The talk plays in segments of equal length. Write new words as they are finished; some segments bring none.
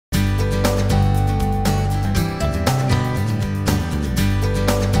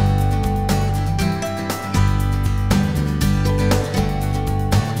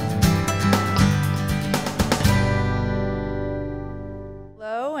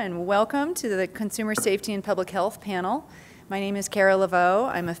and welcome to the Consumer Safety and Public Health panel. My name is Kara Laveau.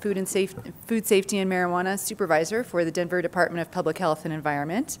 I'm a food safety and marijuana supervisor for the Denver Department of Public Health and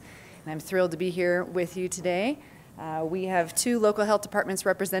Environment, and I'm thrilled to be here with you today. We have two local health departments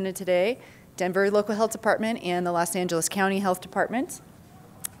represented today, Denver Local Health Department and the Los Angeles County Health Department.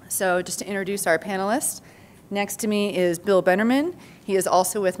 So just to introduce our panelists, next to me is Bill Bennerman. He is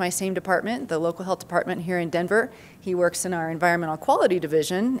also with my same department, the local health department here in Denver. He works in our environmental quality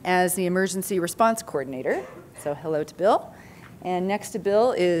division as the emergency response coordinator. So hello to Bill. And next to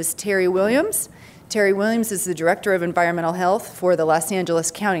Bill is Terry Williams. Terry Williams is the director of environmental health for the Los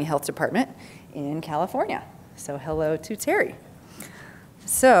Angeles County Health Department in California. So hello to Terry.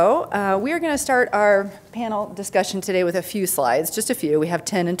 So we are going to start our panel discussion today with a few slides, just a few. We have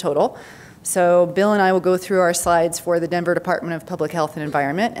 10 in total. So Bill and I will go through our slides for the Denver Department of Public Health and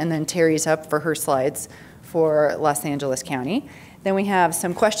Environment, and then Terry's up for her slides for Los Angeles County. Then we have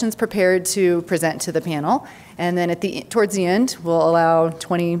some questions prepared to present to the panel, and then towards the end, we'll allow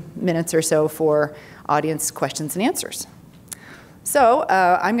 20 minutes or so for audience questions and answers. So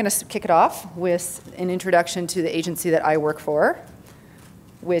I'm going to kick it off with an introduction to the agency that I work for,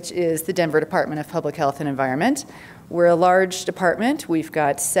 which is the Denver Department of Public Health and Environment. We're a large department. We've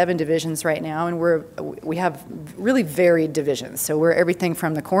got 7 divisions right now, and we have really varied divisions. So we're everything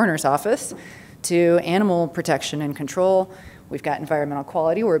from the coroner's office to animal protection and control. We've got environmental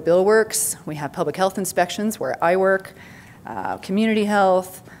quality where Bill works. We have public health inspections where I work, community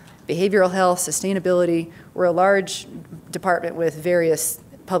health, behavioral health, sustainability. We're a large department with various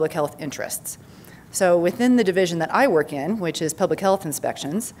public health interests. So within the division that I work in, which is public health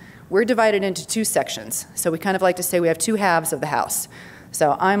inspections, we're divided into 2 sections. So we kind of like to say we have 2 halves of the house.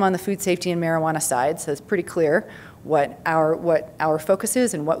 So I'm on the food safety and marijuana side, so it's pretty clear what our focus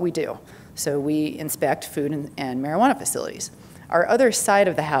is and what we do. So we inspect food and marijuana facilities. Our other side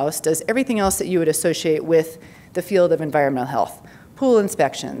of the house does everything else that you would associate with the field of environmental health. Pool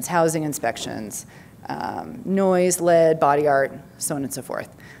inspections, housing inspections, noise, lead, body art, so on and so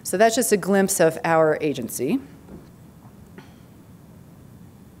forth. So that's just a glimpse of our agency.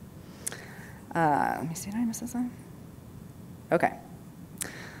 Let me see, did I miss this one? Okay.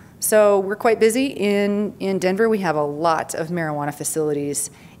 So we're quite busy in Denver. We have a lot of marijuana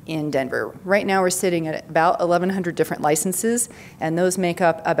facilities in Denver. Right now we're sitting at about 1,100 different licenses, and those make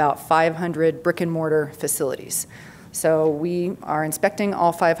up about 500 brick and mortar facilities. So we are inspecting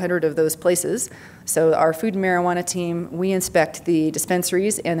all 500 of those places. So our food and marijuana team, we inspect the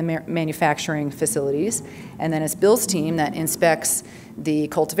dispensaries and the manufacturing facilities, and then it's Bill's team that inspects the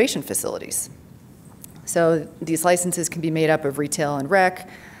cultivation facilities. So these licenses can be made up of retail and rec,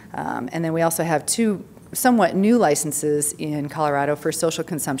 and then we also have 2 somewhat new licenses in Colorado for social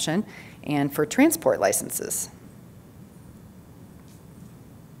consumption and for transport licenses.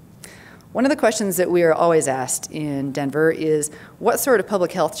 One of the questions that we are always asked in Denver is, what sort of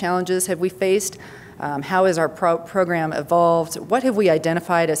public health challenges have we faced? How has our program evolved? What have we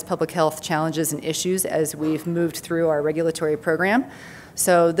identified as public health challenges and issues as we've moved through our regulatory program?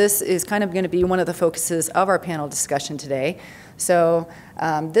 So this is kind of going to be one of the focuses of our panel discussion today. So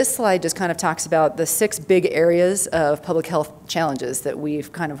this slide just kind of talks about the 6 big areas of public health challenges that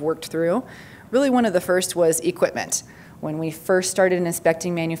we've kind of worked through. Really, one of the first was equipment. When we first started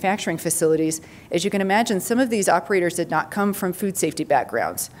inspecting manufacturing facilities, as you can imagine, some of these operators did not come from food safety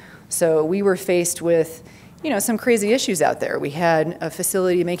backgrounds. So we were faced with, some crazy issues out there. We had a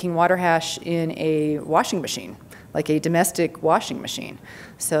facility making water hash in a washing machine, like a domestic washing machine.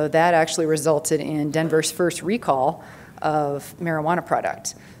 So that actually resulted in Denver's first recall of marijuana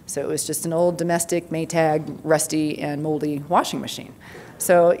product. So it was just an old domestic Maytag, rusty and moldy washing machine.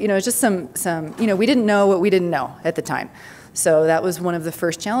 So, just some we didn't know what we didn't know at the time. So that was one of the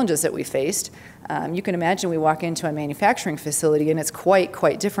first challenges that we faced. You can imagine we walk into a manufacturing facility and it's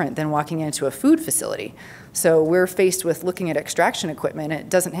quite different than walking into a food facility. So we're faced with looking at extraction equipment, and it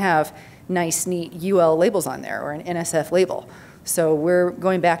doesn't have nice, neat UL labels on there or an NSF label. So we're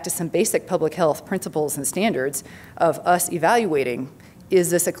going back to some basic public health principles and standards of us evaluating,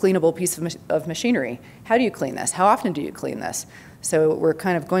 is this a cleanable piece of machinery? How do you clean this? How often do you clean this? So we're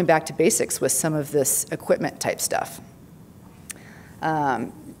kind of going back to basics with some of this equipment type stuff.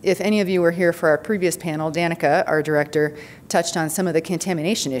 If any of you were here for our previous panel, Danica, our director, touched on some of the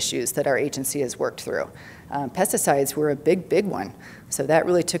contamination issues that our agency has worked through. Pesticides were a big one. So that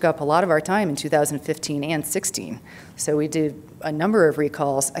really took up a lot of our time in 2015 and 16. So we did a number of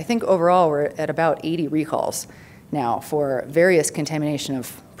recalls. I think overall we're at about 80 recalls now for various contamination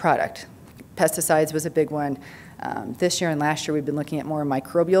of product. Pesticides was a big one. This year and last year we've been looking at more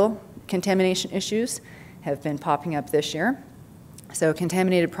microbial contamination issues, have been popping up this year. So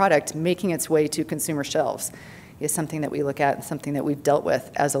contaminated product making its way to consumer shelves is something that we look at and something that we've dealt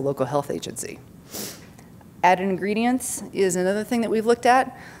with as a local health agency. Added ingredients is another thing that we've looked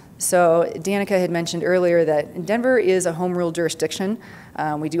at. So Danica had mentioned earlier that Denver is a home rule jurisdiction.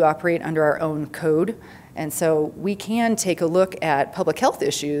 We do operate under our own code, and so we can take a look at public health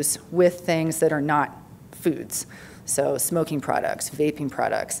issues with things that are not foods. So smoking products, vaping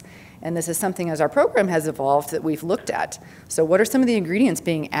products. And this is something, as our program has evolved, that we've looked at. So what are some of the ingredients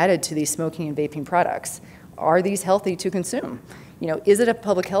being added to these smoking and vaping products? Are these healthy to consume? You know, is it a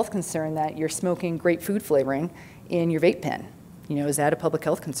public health concern that you're smoking grape food flavoring in your vape pen? You know, is that a public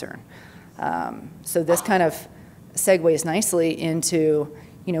health concern? So this kind of segues nicely into,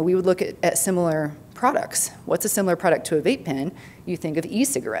 you know, we would look at similar products. What's a similar product to a vape pen? You think of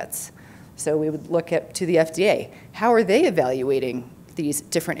e-cigarettes. So we would look to the FDA. How are they evaluating these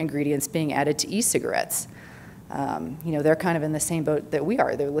different ingredients being added to e-cigarettes? You know, they're kind of in the same boat that we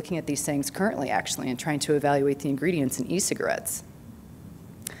are. They're looking at these things currently, actually, and trying to evaluate the ingredients in e-cigarettes.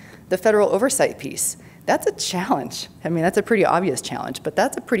 The federal oversight piece, that's a challenge. I mean, that's a pretty obvious challenge, but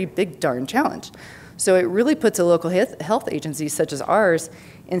that's a pretty big darn challenge. So it really puts a local health agency such as ours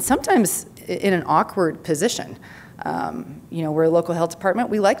in sometimes in an awkward position. You know, we're a local health department.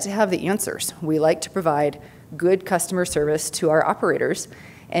 We like to have the answers. We like to provide good customer service to our operators,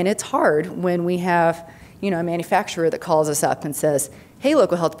 and it's hard when we have, you know, a manufacturer that calls us up and says, hey,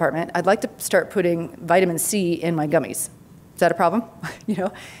 local health department, I'd like to start putting vitamin C in my gummies. Is that a problem? You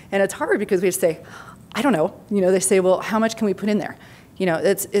know, and it's hard because we have to say, I don't know. You know, they say, well, how much can we put in there? You know,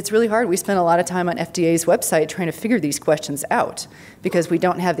 it's really hard. We spend a lot of time on FDA's website trying to figure these questions out because we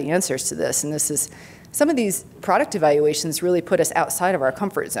don't have the answers to this. And this is, some of these product evaluations really put us outside of our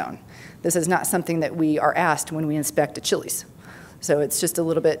comfort zone. This is not something that we are asked when we inspect a Chili's. So it's just a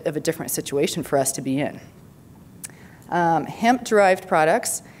little bit of a different situation for us to be in. Hemp-derived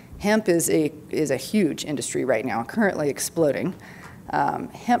products. Hemp is a huge industry right now, currently exploding.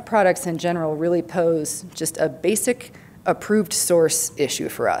 Hemp products in general really pose just a basic approved source issue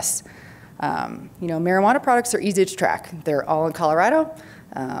for us. You know, marijuana products are easy to track. They're all in Colorado.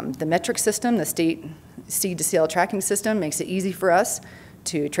 The metric system, the state seed to sale tracking system, makes it easy for us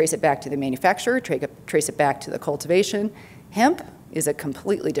to trace it back to the manufacturer, trace it back to the cultivation. Hemp is a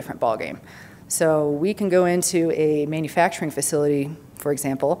completely different ballgame. So we can go into a manufacturing facility, for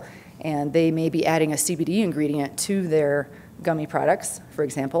example, and they may be adding a CBD ingredient to their gummy products, for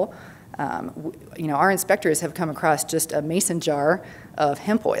example. You know, our inspectors have come across just a mason jar of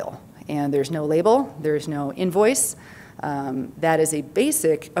hemp oil, and there's no label, there's no invoice. That is a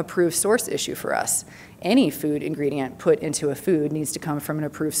basic approved source issue for us. Any food ingredient put into a food needs to come from an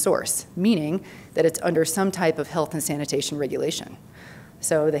approved source, meaning that it's under some type of health and sanitation regulation.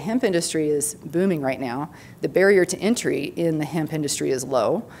 So the hemp industry is booming right now. The barrier to entry in the hemp industry is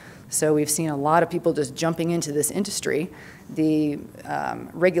low. So we've seen a lot of people just jumping into this industry. The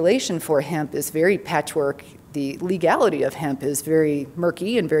regulation for hemp is very patchwork. The legality of hemp is very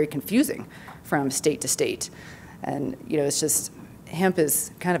murky and very confusing from state to state. And you know, it's just, hemp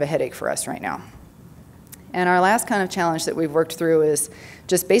is kind of a headache for us right now. And our last kind of challenge that we've worked through is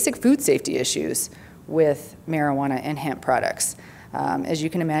just basic food safety issues with marijuana and hemp products. As you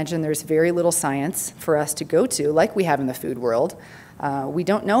can imagine, there's very little science for us to go to, like we have in the food world. We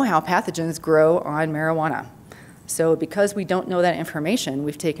don't know how pathogens grow on marijuana. So because we don't know that information,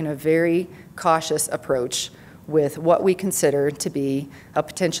 we've taken a very cautious approach with what we consider to be a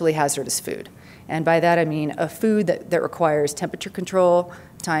potentially hazardous food. And by that I mean a food that requires temperature control,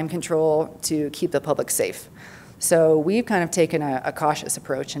 time control to keep the public safe. So we've kind of taken a cautious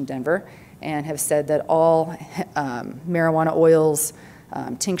approach in Denver and have said that all marijuana oils,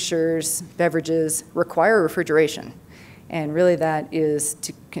 tinctures, beverages require refrigeration. And really that is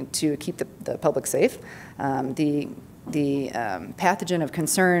to keep the public safe. The pathogen of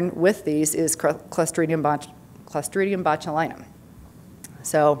concern with these is Clostridium botulinum.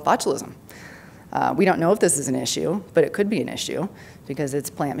 So botulism. We don't know if this is an issue, but it could be an issue because it's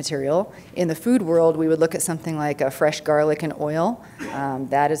plant material. In the food world, we would look at something like a fresh garlic and oil.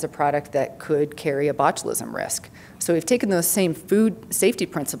 That is a product that could carry a botulism risk. So we've taken those same food safety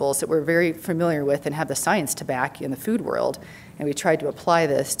principles that we're very familiar with and have the science to back in the food world, and we tried to apply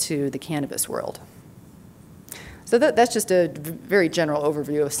this to the cannabis world. So that's just a very general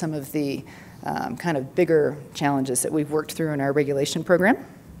overview of some of the kind of bigger challenges that we've worked through in our regulation program.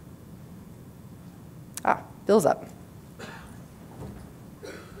 Bill's up.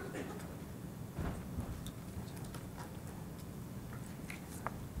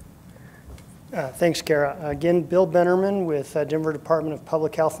 Thanks, Kara. Again, Bill Bennerman with Denver Department of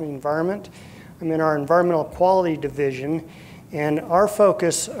Public Health and Environment. I'm in our Environmental Quality Division, And our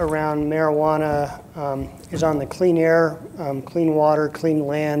focus around marijuana is on the clean air, clean water, clean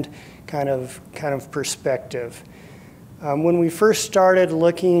land kind of perspective. When we first started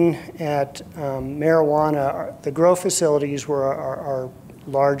looking at marijuana, the grow facilities were our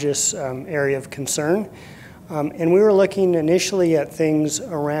largest area of concern. And we were looking initially at things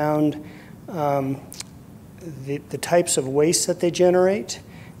around the types of waste that they generate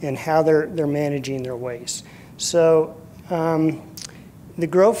and how they're managing their waste. So the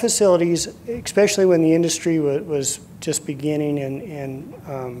grow facilities, especially when the industry was just beginning and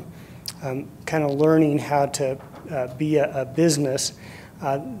kind of learning how to be a business,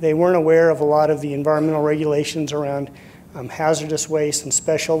 they weren't aware of a lot of the environmental regulations around hazardous waste and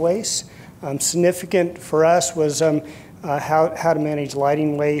special waste. Significant for us was how to manage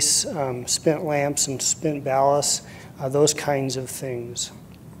lighting waste, spent lamps and spent ballasts, those kinds of things.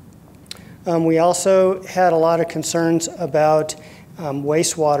 We also had a lot of concerns about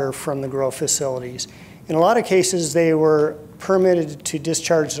wastewater from the grow facilities. In a lot of cases, they were permitted to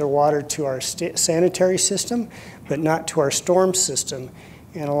discharge their water to our sanitary system, but not to our storm system.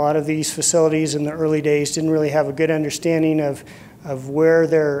 And a lot of these facilities in the early days didn't really have a good understanding of where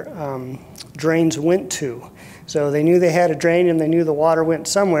their drains went to. So they knew they had a drain and they knew the water went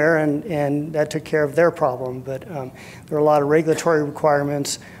somewhere, and that took care of their problem. But there were a lot of regulatory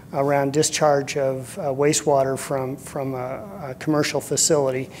requirements around discharge of wastewater from a commercial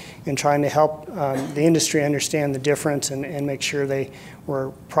facility, and trying to help the industry understand the difference and make sure they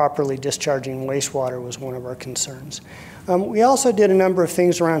were properly discharging wastewater was one of our concerns. We also did a number of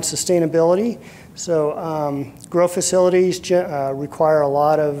things around sustainability. So grow facilities require a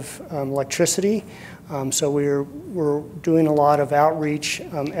lot of electricity. So we're doing a lot of outreach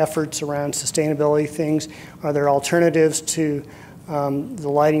efforts around sustainability things. Are there alternatives to the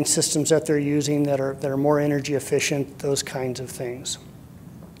lighting systems that they're using that are more energy efficient, those kinds of things.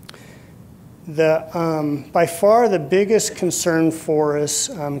 By far the biggest concern for us,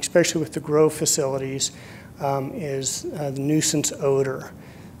 especially with the grow facilities, is the nuisance odor.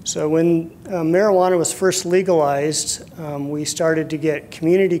 So when marijuana was first legalized, we started to get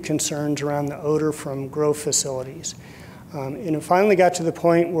community concerns around the odor from grow facilities. And it finally got to the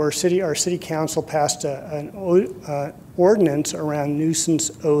point where our city council passed an ordinance around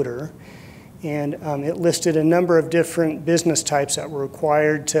nuisance odor, and it listed a number of different business types that were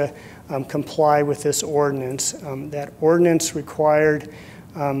required to comply with this ordinance. That ordinance required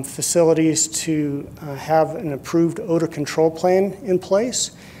facilities to have an approved odor control plan in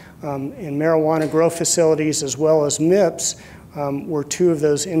place, and marijuana grow facilities as well as MIPS were two of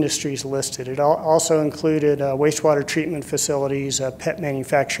those industries listed. It also included wastewater treatment facilities, pet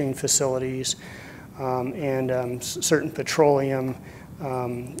manufacturing facilities, and certain petroleum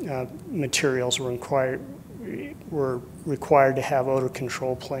materials were required to have odor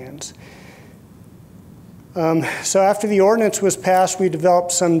control plans. So after the ordinance was passed, we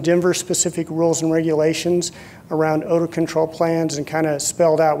developed some Denver-specific rules and regulations around odor control plans and kind of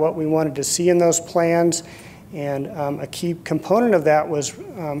spelled out what we wanted to see in those plans. And a key component of that was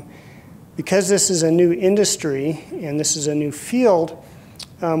because this is a new industry and this is a new field,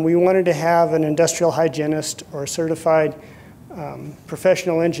 we wanted to have an industrial hygienist or a certified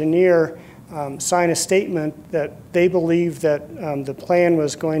professional engineer sign a statement that they believe that the plan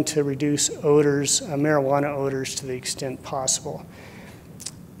was going to reduce odors, marijuana odors, to the extent possible.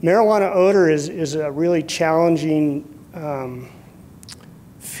 Marijuana odor is a really challenging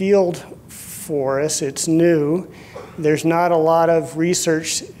field for us. It's new. There's not a lot of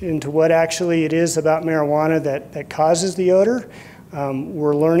research into what actually it is about marijuana that causes the odor.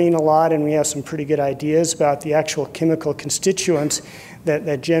 We're learning a lot, and we have some pretty good ideas about the actual chemical constituents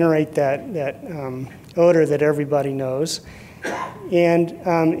that generate that odor that everybody knows. And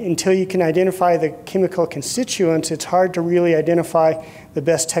until you can identify the chemical constituents, it's hard to really identify the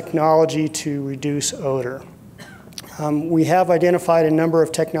best technology to reduce odor. We have identified a number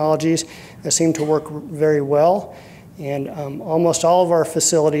of technologies that seem to work very well, and almost all of our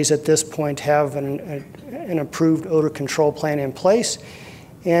facilities at this point have an approved odor control plan in place.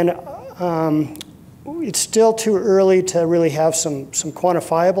 And it's still too early to really have some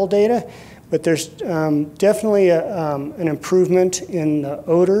quantifiable data, but there's definitely an improvement in the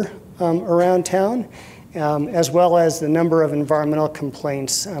odor around town, as well as the number of environmental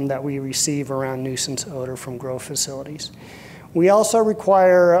complaints that we receive around nuisance odor from grow facilities. We also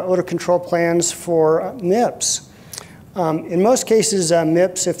require odor control plans for MIPS. In most cases,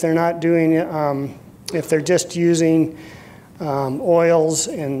 MIPS, if they're not doing, if they're just using oils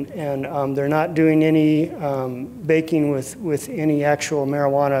and they're not doing any baking with any actual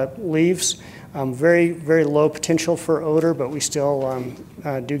marijuana leaves, Very, very low potential for odor, but we still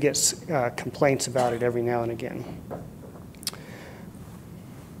do get complaints about it every now and again.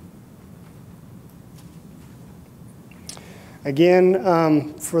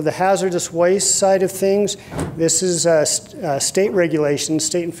 Again, for the hazardous waste side of things, this is state regulations,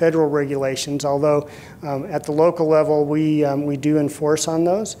 state and federal regulations, although at the local level we do enforce on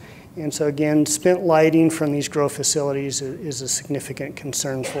those. And so again, spent lighting from these grow facilities is a significant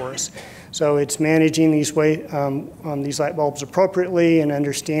concern for us. So it's managing these light bulbs appropriately and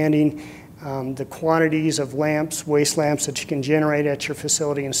understanding the quantities of lamps, waste lamps that you can generate at your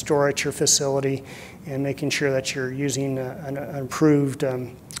facility and store at your facility, and making sure that you're using an approved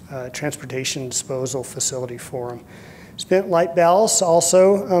transportation disposal facility for them. Spent light ballasts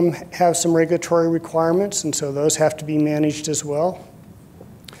also have some regulatory requirements, and so those have to be managed as well.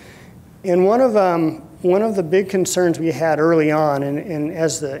 And one of the big concerns we had early on, and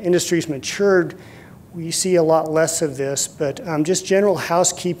as the industry's matured, we see a lot less of this, but just general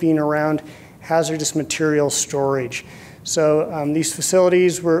housekeeping around hazardous material storage. So these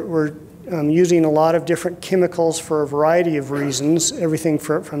facilities were using a lot of different chemicals for a variety of reasons, everything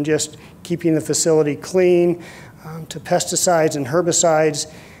from just keeping the facility clean to pesticides and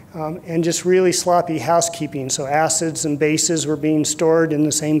herbicides, and just really sloppy housekeeping. So acids and bases were being stored in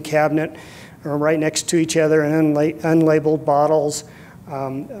the same cabinet or right next to each other in unlabeled bottles.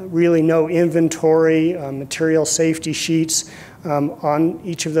 Really no inventory, material safety sheets on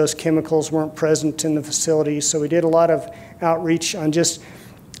each of those chemicals weren't present in the facility. So we did a lot of outreach on just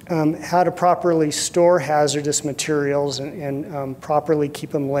how to properly store hazardous materials and properly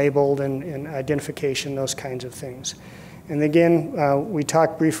keep them labeled and identification, those kinds of things. And again, we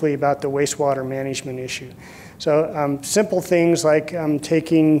talked briefly about the wastewater management issue. So simple things like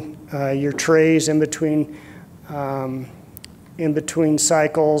taking your trays in between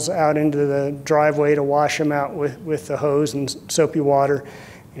cycles out into the driveway to wash them out with the hose and soapy water.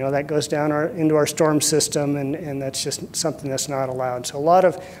 You know, that goes down into our storm system, and that's just something that's not allowed. So a lot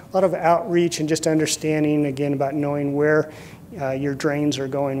of outreach and just understanding, again, about knowing where your drains are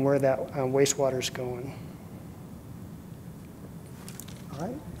going, where that wastewater is going. All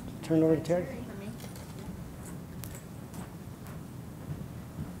right, turn it over to Terry.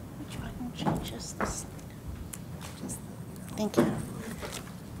 Thank you.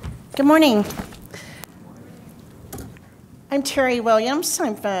 Good morning. I'm Terry Williams.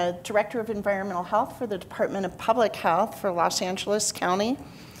 I'm the Director of Environmental Health for the Department of Public Health for Los Angeles County.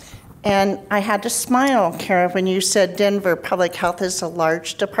 And I had to smile, Kara, when you said Denver Public Health is a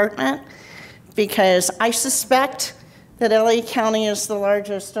large department, because I suspect that LA County is the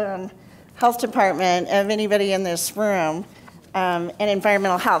largest health department of anybody in this room in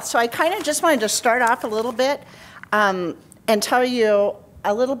environmental health. So I kind of just wanted to start off a little bit and tell you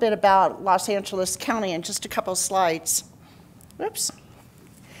a little bit about Los Angeles County in just a couple slides. Whoops.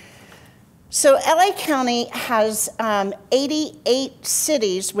 So LA County has 88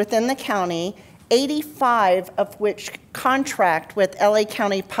 cities within the county, 85 of which contract with LA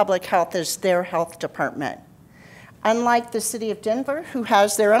County Public Health as their health department. Unlike the city of Denver, who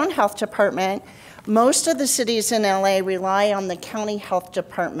has their own health department, most of the cities in LA rely on the county health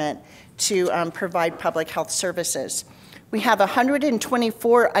department to provide public health services. We have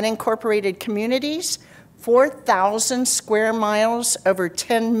 124 unincorporated communities, 4,000 square miles, over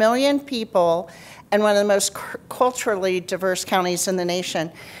 10 million people, and one of the most culturally diverse counties in the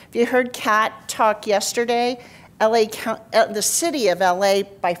nation. If you heard Kat talk yesterday, the city of LA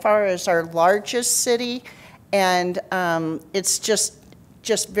by far is our largest city, and it's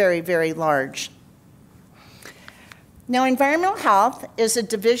just very, very large. Now, environmental health is a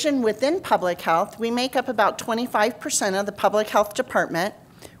division within public health. We make up about 25% of the public health department.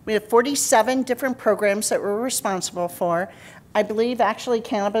 We have 47 different programs that we're responsible for. I believe actually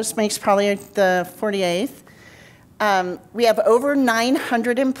cannabis makes probably the 48th. We have over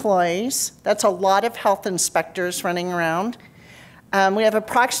 900 employees. That's a lot of health inspectors running around.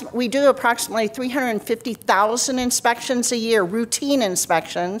 We do approximately 350,000 inspections a year, routine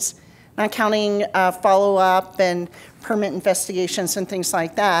inspections, not counting follow-up and permit investigations and things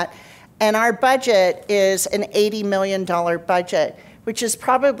like that. And our budget is an $80 million budget, which is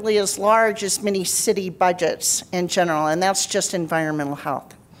probably as large as many city budgets in general, and that's just environmental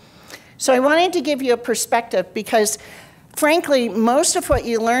health. So I wanted to give you a perspective because, frankly, most of what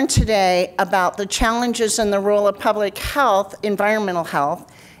you learned today about the challenges and the role of public health, environmental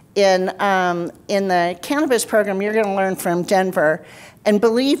health, in the cannabis program, you're going to learn from Denver. And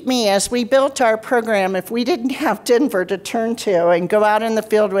believe me, as we built our program, if we didn't have Denver to turn to and go out in the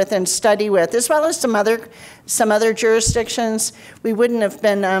field with and study with, as well as some other jurisdictions, we wouldn't have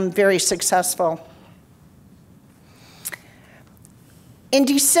been very successful. In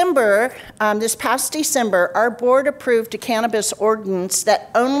December, this past December, our board approved a cannabis ordinance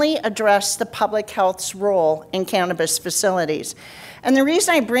that only addressed the public health's role in cannabis facilities. And the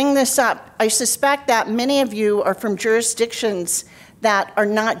reason I bring this up, I suspect that many of you are from jurisdictions that are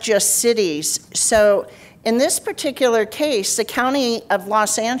not just cities. So in this particular case, the County of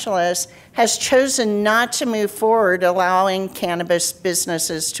Los Angeles has chosen not to move forward allowing cannabis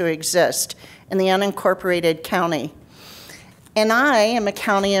businesses to exist in the unincorporated county. And I am a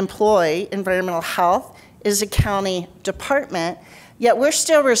county employee. Environmental health is a county department, yet we're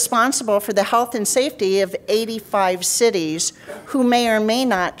still responsible for the health and safety of 85 cities who may or may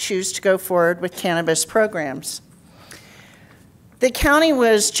not choose to go forward with cannabis programs. The county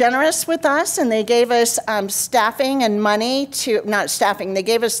was generous with us, and they gave us staffing and money to, not staffing, they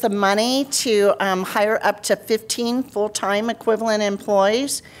gave us the money to hire up to 15 full-time equivalent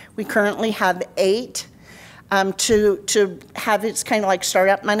employees. We currently have 8. To have, it's kind of like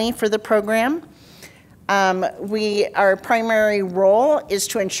startup money for the program. Our primary role is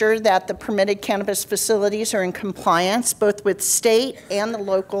to ensure that the permitted cannabis facilities are in compliance both with state and the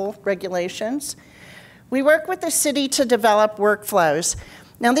local regulations. We work with the city to develop workflows.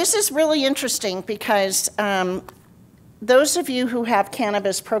 Now this is really interesting because those of you who have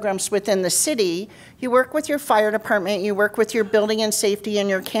cannabis programs within the city, you work with your fire department, you work with your building and safety and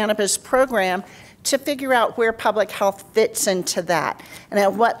your cannabis program to figure out where public health fits into that. And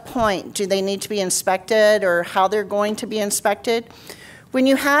at what point do they need to be inspected or how they're going to be inspected. When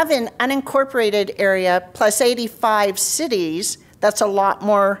you have an unincorporated area plus 85 cities, that's a lot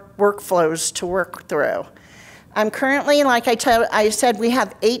more workflows to work through. Currently, like I said, we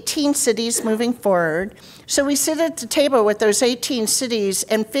have 18 cities moving forward. So we sit at the table with those 18 cities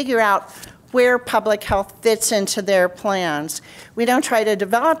and figure out where public health fits into their plans. We don't try to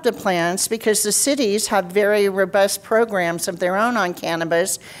develop the plans because the cities have very robust programs of their own on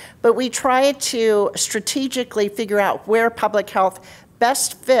cannabis, but we try to strategically figure out where public health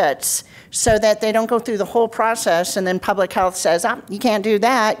best fits so that they don't go through the whole process and then public health says, oh, you can't do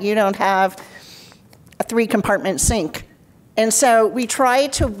that, you don't have a 3-compartment sink. And so we try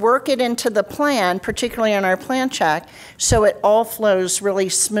to work it into the plan, particularly on our plan check, so it all flows really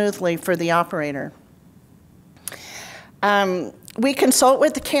smoothly for the operator. We consult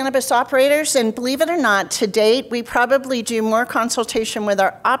with the cannabis operators, and believe it or not, to date, we probably do more consultation with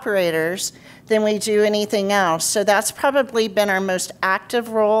our operators than we do anything else. So that's probably been our most active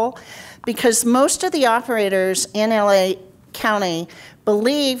role, because most of the operators in LA County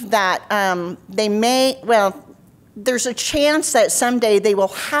believe that there's a chance that someday they will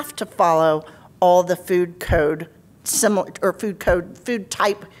have to follow all the food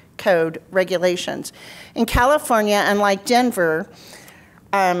type code regulations. In California, unlike Denver,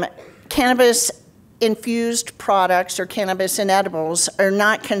 cannabis-infused products or cannabis inedibles are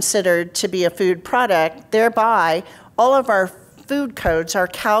not considered to be a food product. Thereby, all of our food codes, our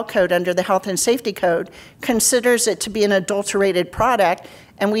CAL code under the Health and Safety Code, considers it to be an adulterated product,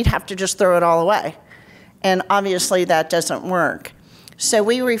 and we'd have to just throw it all away. And obviously that doesn't work. So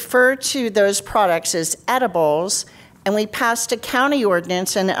we refer to those products as edibles, and we passed a county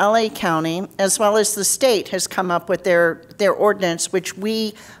ordinance in LA County, as well as the state has come up with their ordinance, which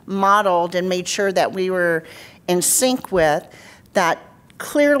we modeled and made sure that we were in sync with, that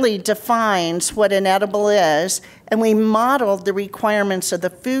clearly defines what an edible is, and we modeled the requirements of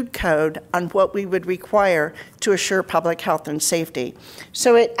the food code on what we would require to assure public health and safety.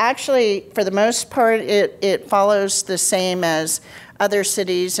 So it actually, for the most part, it follows the same as other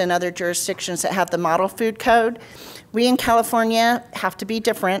cities and other jurisdictions that have the model food code. We in California have to be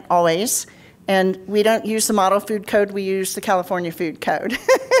different always, and we don't use the model food code, we use the California food code.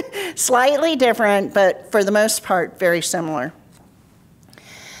 Slightly different, but for the most part, very similar.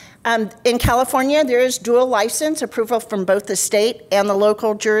 In California, there is dual license approval from both the state and the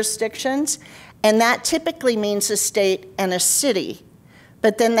local jurisdictions, and that typically means a state and a city.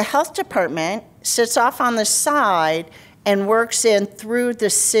 But then the health department sits off on the side and works in through the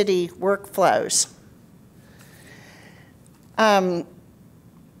city workflows. I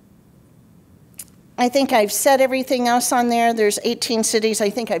think I've said everything else on there. There's 18 cities. I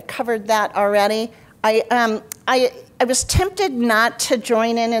think I've covered that already. I was tempted not to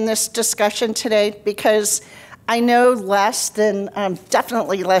join in this discussion today because I know less than,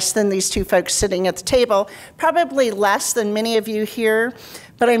 definitely less than these two folks sitting at the table, probably less than many of you here,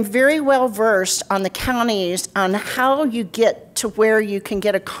 but I'm very well versed on the counties on how you get to where you can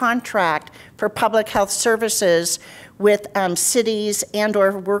get a contract for public health services with cities and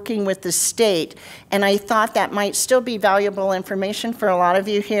or working with the state. And I thought that might still be valuable information for a lot of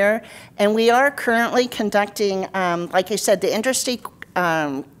you here. And we are currently conducting, like I said, the industry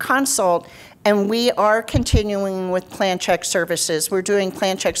consult, and we are continuing with plan check services. We're doing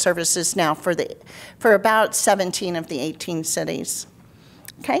plan check services now for about 17 of the 18 cities.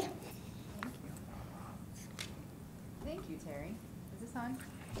 Okay? Thank you, Terry. Is this on?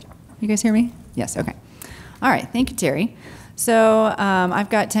 You guys hear me? Yes, okay. All right, thank you, Terry. So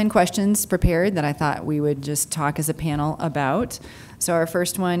I've got 10 questions prepared that I thought we would just talk as a panel about. So our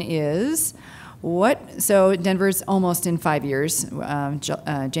first one is, so Denver's almost in 5 years.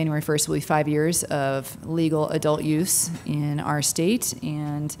 January 1st will be 5 years of legal adult use in our state.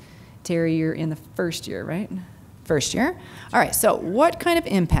 And Terry, you're in the first year, right? First year. All right, so what kind of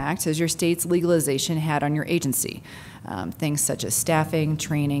impact has your state's legalization had on your agency? Things such as staffing,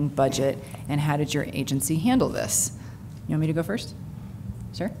 training, budget, and how did your agency handle this? You want me to go first?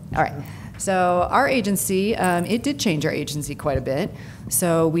 Sure? All right. So our agency, it did change our agency quite a bit.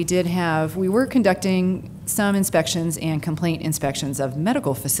 So we were conducting some inspections and complaint inspections of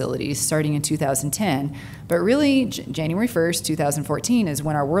medical facilities starting in 2010, but really January 1st, 2014 is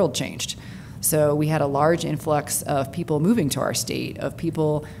when our world changed. So we had a large influx of people moving to our state, of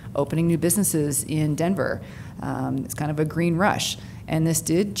people opening new businesses in Denver. It's kind of a green rush, and this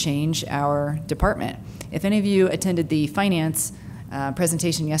did change our department. If any of you attended the finance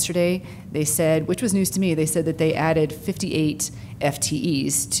presentation yesterday, they said, which was news to me, they said that they added 58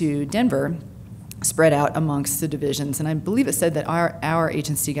 FTEs to Denver, spread out amongst the divisions, and I believe it said that our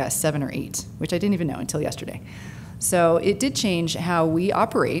agency got 7 or 8, which I didn't even know until yesterday. So it did change how we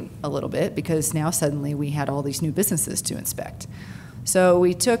operate a little bit, because now suddenly we had all these new businesses to inspect. So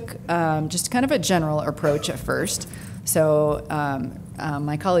we took just kind of a general approach at first. So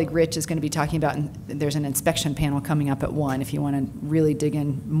my colleague Rich is going to be talking about, there's an inspection panel coming up at 1 if you want to really dig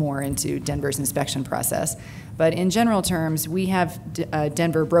in more into Denver's inspection process. But in general terms, we have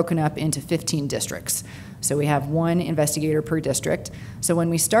Denver broken up into 15 districts. So we have 1 investigator per district. So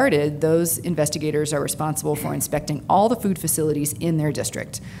when we started, those investigators are responsible for inspecting all the food facilities in their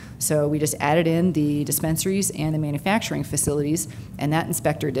district. So we just added in the dispensaries and the manufacturing facilities, and that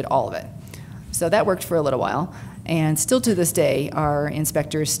inspector did all of it. So that worked for a little while. And still to this day, our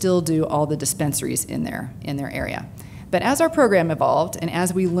inspectors still do all the dispensaries in their area. But as our program evolved and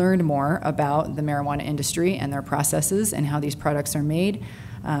as we learned more about the marijuana industry and their processes and how these products are made,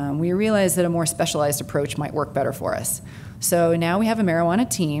 we realized that a more specialized approach might work better for us. So now we have a marijuana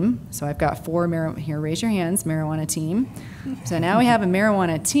team. So I've got 4, here, raise your hands, marijuana team. So now we have a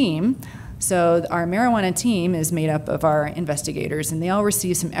marijuana team. So our marijuana team is made up of our investigators, and they all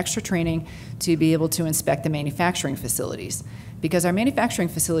receive some extra training to be able to inspect the manufacturing facilities, because our manufacturing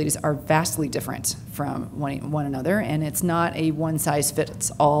facilities are vastly different from one another, and it's not a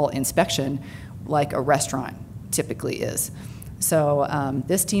one-size-fits-all inspection like a restaurant typically is. So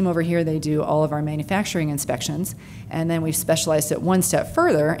this team over here, they do all of our manufacturing inspections, and then we've specialized it one step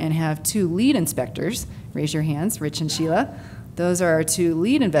further and have 2 lead inspectors. Raise your hands, Rich and Sheila. Those are our 2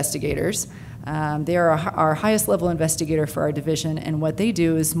 lead investigators. They are our highest level investigator for our division, and what they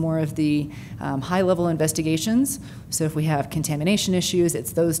do is more of the high-level investigations. So if we have contamination issues,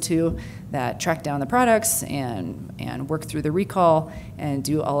 it's those 2 that track down the products and work through the recall and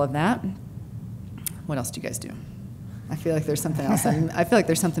do all of that. What else do you guys do? I feel like there's something else. I feel like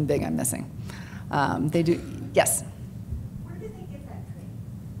there's something big I'm missing. They do, yes? Where did they get that training?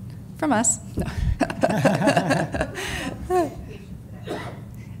 From us. No.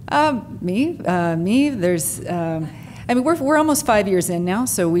 Me. There's. I mean, we're almost 5 years in now,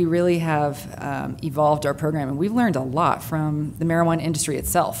 so we really have evolved our program, and we've learned a lot from the marijuana industry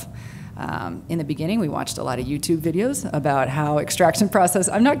itself. In the beginning, we watched a lot of YouTube videos about how extraction process.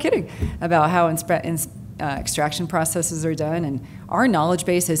 I'm not kidding. About how extraction processes are done, and our knowledge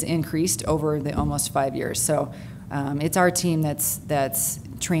base has increased over the almost 5 years. So it's our team that's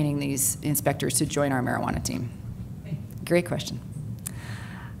training these inspectors to join our marijuana team. Great question.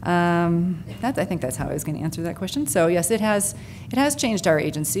 I think that's how I was going to answer that question. So yes, it has changed our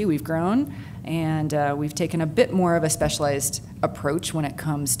agency. We've grown, and we've taken a bit more of a specialized approach when it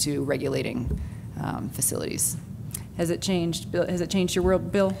comes to regulating facilities. Has it changed, Bill? Has it changed your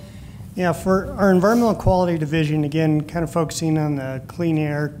world, Bill? Yeah, for our environmental quality division, again, kind of focusing on the clean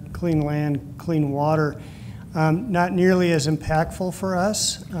air, clean land, clean water, Not nearly as impactful for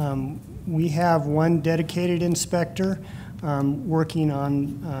us. We have one dedicated inspector working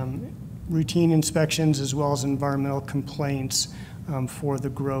on routine inspections as well as environmental complaints for the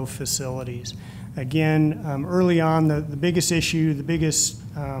grow facilities. Again, early on, the biggest issue, the biggest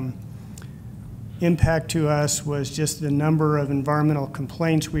impact to us was just the number of environmental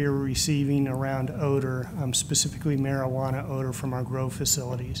complaints we were receiving around odor, specifically marijuana odor from our grow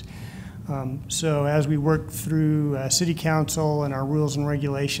facilities. So as we worked through City Council and our rules and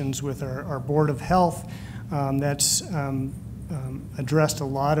regulations with our Board of Health, that's addressed a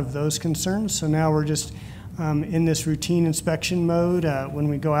lot of those concerns. So now we're just in this routine inspection mode. When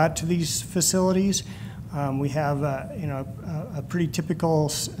we go out to these facilities, we have a pretty typical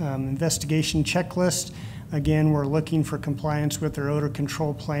investigation checklist. Again, we're looking for compliance with their odor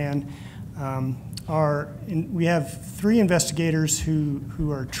control plan. We have 3 investigators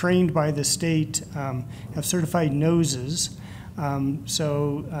who are trained by the state, have certified noses.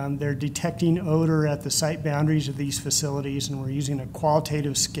 They're detecting odor at the site boundaries of these facilities, and we're using a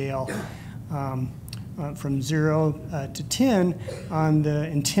qualitative scale from 0 to 10 on the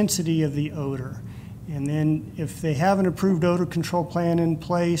intensity of the odor. And then if they have an approved odor control plan in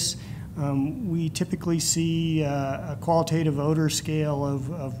place, we typically see a qualitative odor scale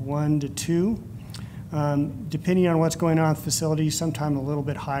of 1 to 2. Depending on what's going on at the facility, sometimes a little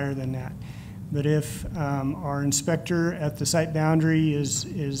bit higher than that. But if our inspector at the site boundary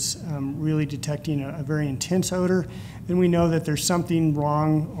is really detecting a very intense odor, then we know that there's something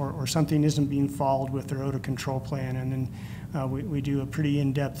wrong or something isn't being followed with their odor control plan. And then we do a pretty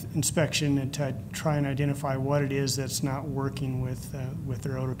in-depth inspection and to try and identify what it is that's not working with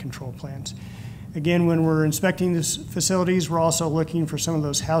their odor control plans. Again, when we're inspecting these facilities, we're also looking for some of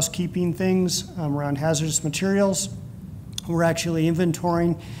those housekeeping things around hazardous materials. We're actually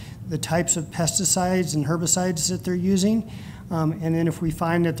inventorying the types of pesticides and herbicides that they're using. And then if we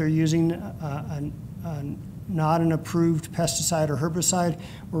find that they're using not an approved pesticide or herbicide,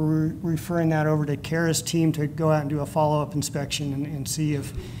 we're referring that over to Kara's team to go out and do a follow-up inspection and see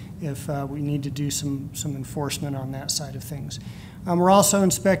if we need to do some enforcement on that side of things. We're also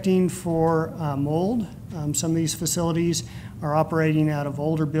inspecting for mold. Some of these facilities are operating out of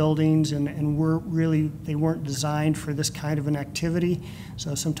older buildings, and they weren't designed for this kind of an activity.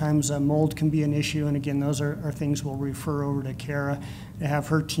 So sometimes mold can be an issue, and again, those are things we'll refer over to Kara to have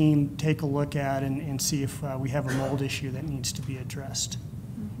her team take a look at and see if we have a mold issue that needs to be addressed.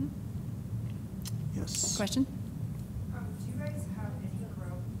 Mm-hmm. Yes. Question? Do you guys have any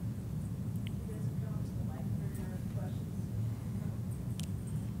grow? You guys come to the mic for your questions.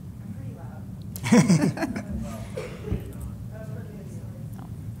 I'm pretty loud.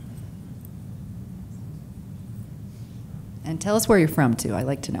 And tell us where you're from, too. I'd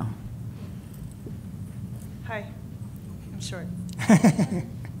like to know. Hi, I'm short.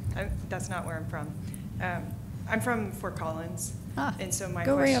 That's not where I'm from. I'm from Fort Collins, and so my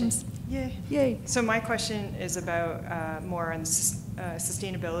go question. Rams. Yay! Yay! So my question is about more on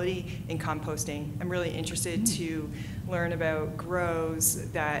sustainability and composting. I'm really interested to learn about grows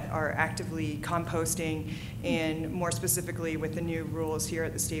that are actively composting, and more specifically with the new rules here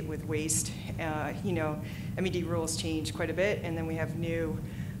at the state with waste. MED rules change quite a bit, and then we have new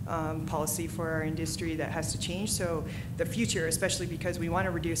policy for our industry that has to change. So the future, especially because we want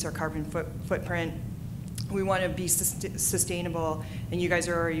to reduce our carbon footprint, we want to be sustainable, and you guys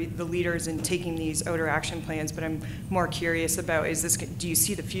are already the leaders in taking these odor action plans, but I'm more curious about, do you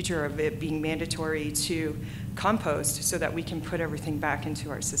see the future of it being mandatory to compost so that we can put everything back into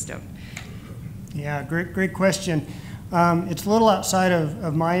our system? Yeah, great question. It's a little outside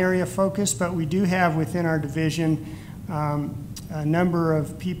of my area of focus, but we do have within our division a number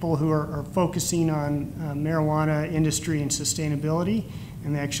of people who are focusing on marijuana industry and sustainability,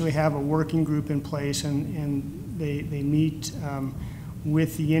 and they actually have a working group in place, and they meet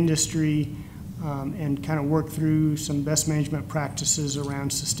with the industry and kind of work through some best management practices around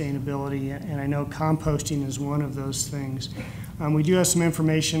sustainability, and I know composting is one of those things. We do have some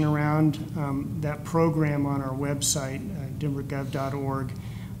information around that program on our website, denvergov.org.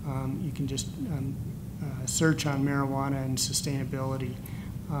 You can just search on marijuana and sustainability.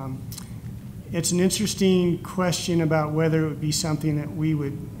 It's an interesting question about whether it would be something that we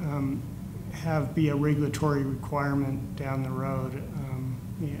would have be a regulatory requirement down the road.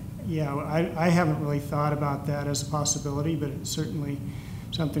 I haven't really thought about that as a possibility, but it's certainly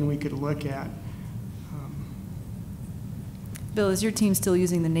something we could look at. Bill, is your team still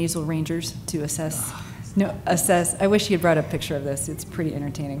using the nasal rangers to assess? No, assess. I wish you had brought a picture of this. It's pretty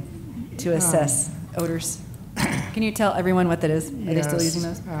entertaining to assess odors. Can you tell everyone what that is? Are they still using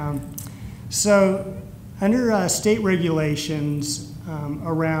those? So Under state regulations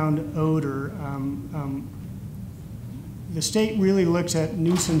around odor, the state really looks at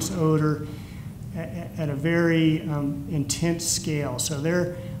nuisance odor at a very intense scale. So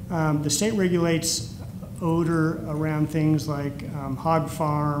the state regulates odor around things like hog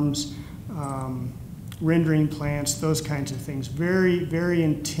farms, rendering plants, those kinds of things. Very, very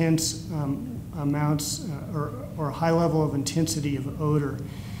intense amounts or high level of intensity of odor.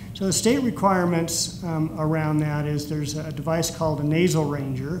 So the state requirements around that is there's a device called a nasal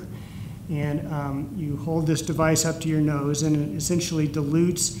ranger, and you hold this device up to your nose and it essentially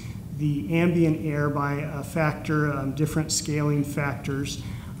dilutes the ambient air by a factor, different scaling factors.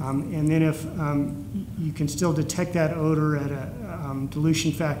 And then if you can still detect that odor at a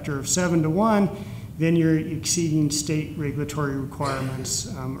dilution factor of 7 to 1, then you're exceeding state regulatory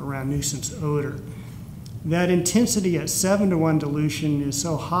requirements around nuisance odor. That intensity at 7 to 1 dilution is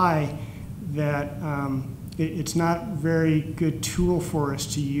so high that it's not a very good tool for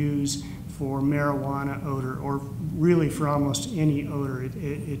us to use for marijuana odor, or really for almost any odor.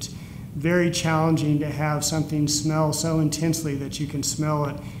 It's very challenging to have something smell so intensely that you can smell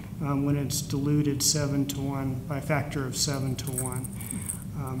it when it's diluted 7 to 1 by a factor of 7 to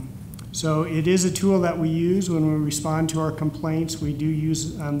 1. So it is a tool that we use when we respond to our complaints. We do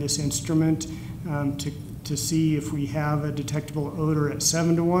use this instrument to see if we have a detectable odor at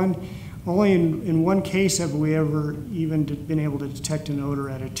 7 to 1. Only in one case have we ever even been able to detect an odor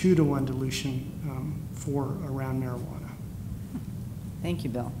at a 2 to 1 dilution for around marijuana. Thank you,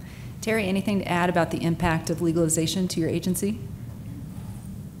 Bill. Terry, anything to add about the impact of legalization to your agency?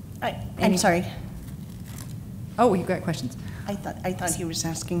 I'm sorry. Oh, you've got questions. I thought he was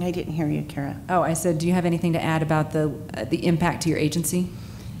asking. I didn't hear you, Kara. Oh, I said, do you have anything to add about the impact to your agency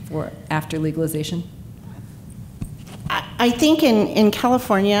for after legalization? I think in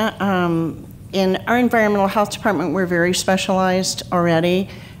California, in our environmental health department, we're very specialized already,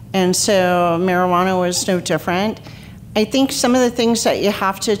 and so marijuana was no different. I think some of the things that you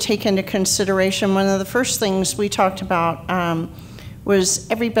have to take into consideration, one of the first things we talked about was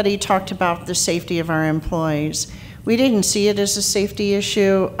everybody talked about the safety of our employees. We didn't see it as a safety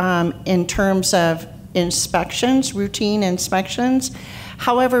issue in terms of inspections, routine inspections.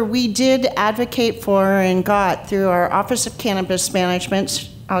 However, we did advocate for and got through our Office of Cannabis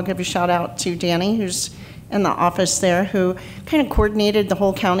Management, I'll give a shout out to Danny, who's in the office there, who kind of coordinated the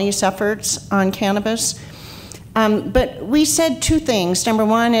whole county's efforts on cannabis. But we said two things. Number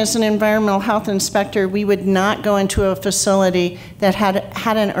one, as an environmental health inspector, we would not go into a facility that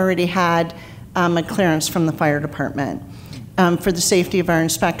hadn't already had a clearance from the fire department for the safety of our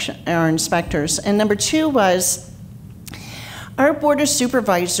inspectors. And number two was, our Board of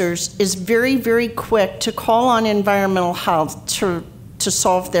Supervisors is very, very quick to call on environmental health to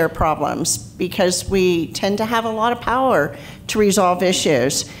solve their problems, because we tend to have a lot of power to resolve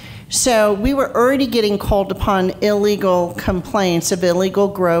issues. So we were already getting called upon illegal complaints of illegal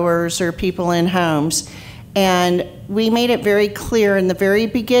growers or people in homes. And we made it very clear in the very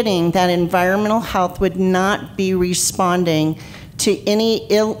beginning that environmental health would not be responding to any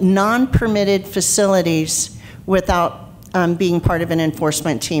non-permitted facilities without being part of an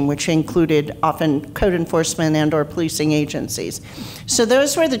enforcement team, which included often code enforcement and/or policing agencies. So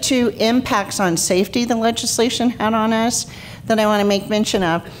those were the two impacts on safety the legislation had on us that I want to make mention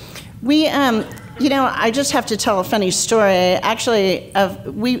of. We, you know, I just have to tell a funny story. Actually,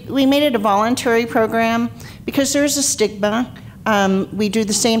 we made it a voluntary program because there's a stigma. We do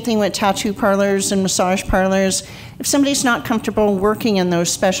the same thing with tattoo parlors and massage parlors. If somebody's not comfortable working in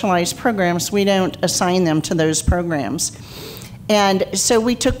those specialized programs, we don't assign them to those programs. And so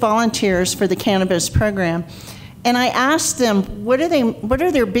we took volunteers for the cannabis program. And I asked them, what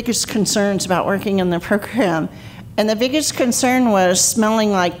are their biggest concerns about working in the program? And the biggest concern was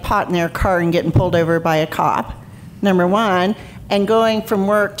smelling like pot in their car and getting pulled over by a cop, number one, and going from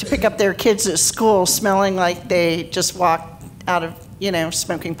work to pick up their kids at school smelling like they just walked out of, you know,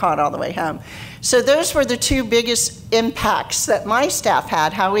 smoking pot all the way home. So those were the two biggest impacts that my staff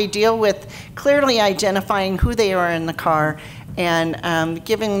had, how we deal with clearly identifying who they are in the car and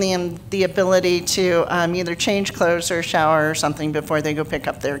giving them the ability to either change clothes or shower or something before they go pick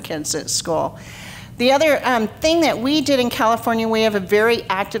up their kids at school. The other thing that we did in California, we have a very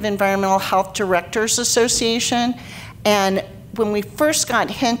active Environmental Health Directors Association, and when we first got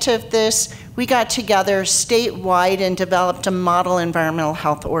hint of this, we got together statewide and developed a model environmental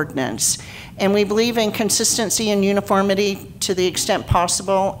health ordinance. And we believe in consistency and uniformity to the extent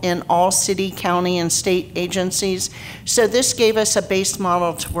possible in all city, county, and state agencies. So this gave us a base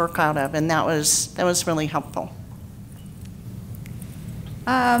model to work out of, and that was really helpful.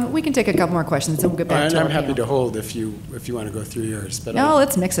 We can take a couple more questions, and we'll get back And to our I'm happy panel. to hold if you want to go through yours. But No,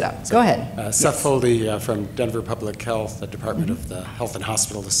 let's mix it up. Go ahead. Seth Foldy from Denver Public Health, the Department of the Health and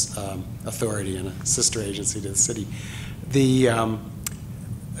Hospital Authority, and a sister agency to the city.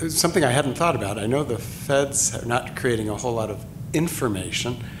 Something I hadn't thought about. I know the feds are not creating a whole lot of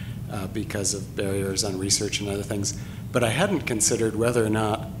information because of barriers on research and other things, but I hadn't considered whether or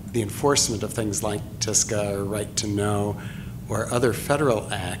not the enforcement of things like TSCA or Right to Know or other federal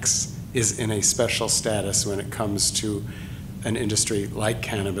acts is in a special status when it comes to an industry like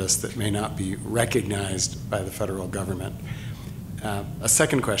cannabis that may not be recognized by the federal government. A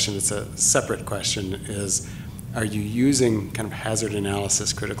second question, it's a separate question, is are you using kind of hazard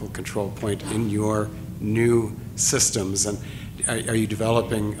analysis, critical control point in your new systems? And are you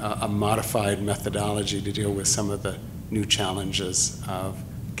developing a modified methodology to deal with some of the new challenges of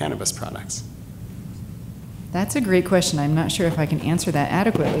cannabis products? That's a great question. I'm not sure if I can answer that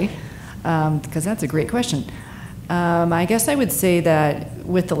adequately, because that's a great question. I guess I would say that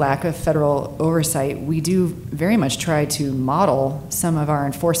with the lack of federal oversight, we do very much try to model some of our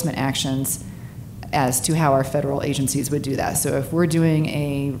enforcement actions as to how our federal agencies would do that. So if we're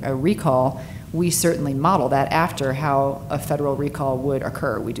doing a recall, we certainly model that after how a federal recall would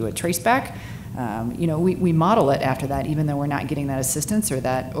occur. We do a traceback. We model it after that, even though we're not getting that assistance or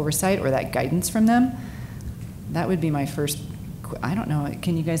that oversight or that guidance from them. That would be my first. I don't know.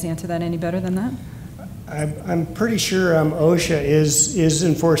 Can you guys answer that any better than that? I'm pretty sure OSHA is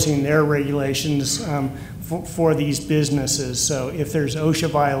enforcing their regulations for these businesses. So if there's OSHA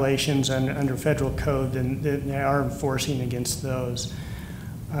violations under federal code, then they are enforcing against those.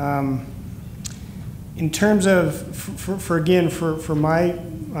 In terms of, for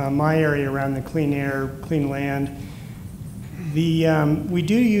my area around the clean air, clean land, we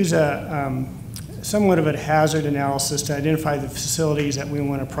do use somewhat of a hazard analysis to identify the facilities that we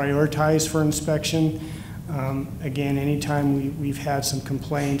want to prioritize for inspection. Again, anytime we've had some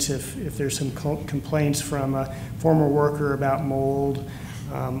complaints, if there's some complaints from a former worker about mold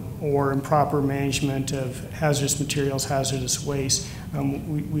or improper management of hazardous materials, hazardous waste,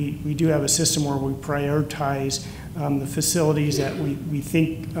 we do have a system where we prioritize the facilities that we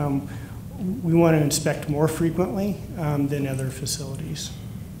think we want to inspect more frequently than other facilities.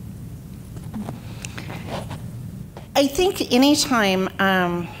 I think anytime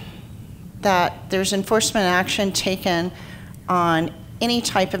that there's enforcement action taken on any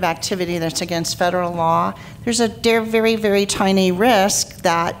type of activity that's against federal law, there's a very, very tiny risk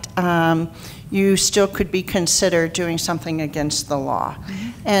that you still could be considered doing something against the law.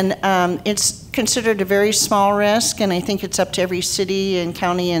 And it's considered a very small risk, and I think it's up to every city and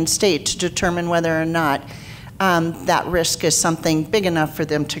county and state to determine whether or not that risk is something big enough for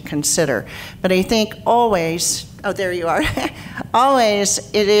them to consider. But I think always, oh, there you are. Always,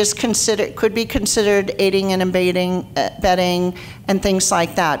 it is considered, could be considered aiding and abetting and things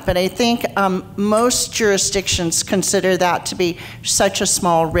like that. But I think most jurisdictions consider that to be such a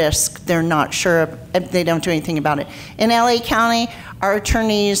small risk, they're not sure, they don't do anything about it. In LA County, our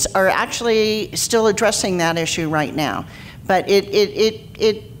attorneys are actually still addressing that issue right now. But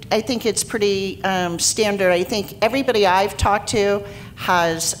I think it's pretty standard. I think everybody I've talked to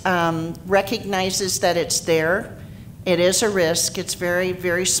has recognizes that it's there. It is a risk. It's very,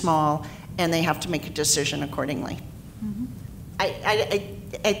 very small, and they have to make a decision accordingly. Mm-hmm.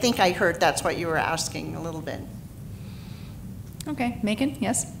 I think I heard that's what you were asking a little bit. Okay, Macon,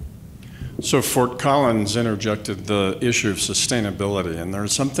 yes? So Fort Collins interjected the issue of sustainability, and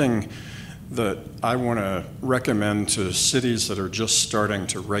there's something that I want to recommend to cities that are just starting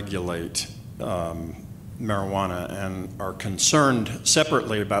to regulate marijuana and are concerned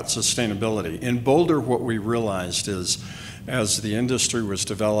separately about sustainability. In Boulder, what we realized is, as the industry was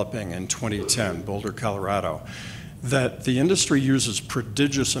developing in 2010, Boulder, Colorado, that the industry uses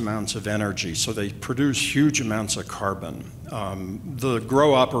prodigious amounts of energy, so they produce huge amounts of carbon. The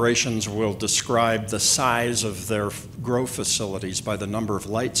grow operations will describe the size of their grow facilities by the number of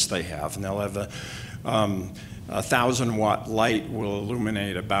lights they have, and they'll have a 1,000-watt light will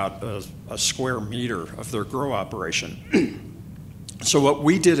illuminate about a square meter of their grow operation. So what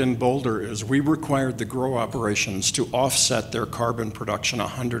we did in Boulder is we required the grow operations to offset their carbon production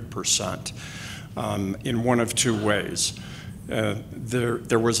 100%. In one of two ways.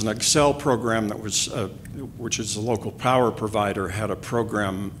 There was an Excel program that was, which is a local power provider, had a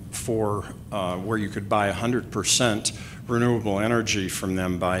program for where you could buy 100% renewable energy from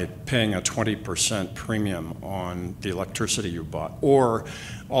them by paying a 20% premium on the electricity you bought. Or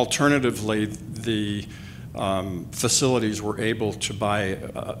alternatively, the facilities were able to buy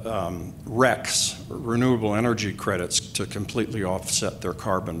RECs, renewable energy credits, to completely offset their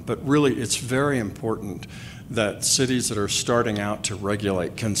carbon. But really, it's very important that cities that are starting out to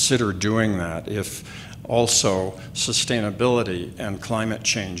regulate consider doing that if also sustainability and climate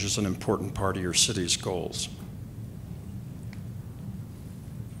change is an important part of your city's goals.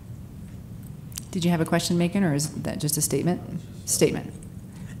 Did you have a question, Macon, or is that just a statement? Statement.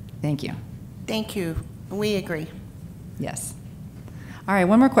 Thank you. Thank you. We agree. Yes. All right,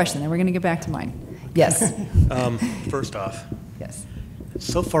 one more question, then we're going to get back to mine. Yes. First off, Yes.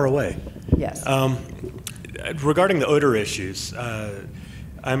 so far away. Yes. Regarding the odor issues,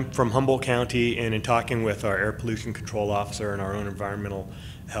 I'm from Humboldt County, and in talking with our air pollution control officer and our own environmental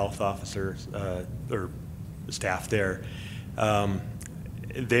health officer, or staff there,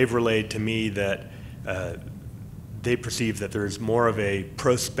 they've relayed to me that they perceive that there's more of a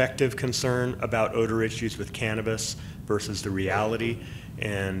prospective concern about odor issues with cannabis versus the reality.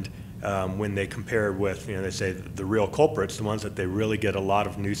 And when they compare with, they say the real culprits, the ones that they really get a lot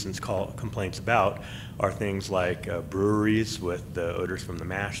of nuisance complaints about, are things like breweries with the odors from the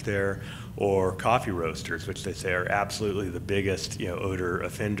mash there, or coffee roasters, which they say are absolutely the biggest odor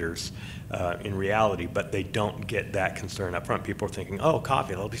offenders in reality, but they don't get that concern up front. People are thinking, oh,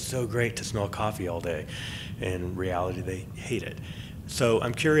 coffee, it'll be so great to smell coffee all day. In reality, they hate it. So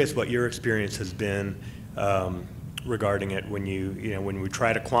I'm curious what your experience has been regarding it when when we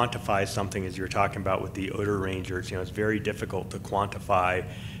try to quantify something, as you're talking about with the odor rangers. It's very difficult to quantify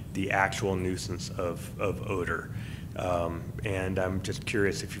the actual nuisance of odor. And I'm just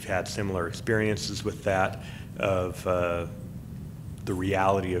curious if you've had similar experiences with that, of the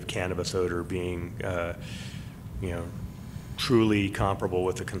reality of cannabis odor being truly comparable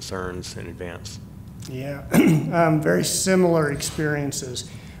with the concerns in advance. Yeah, very similar experiences.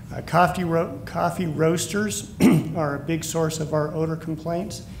 Coffee roasters are a big source of our odor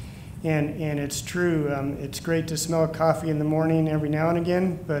complaints, and it's true. It's great to smell coffee in the morning every now and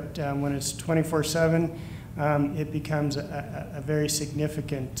again, but when it's 24/7, it becomes a very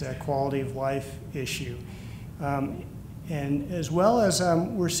significant quality of life issue. And as well as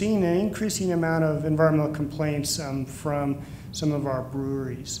we're seeing an increasing amount of environmental complaints from some of our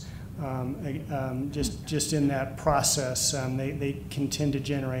breweries. Just in that process, they can tend to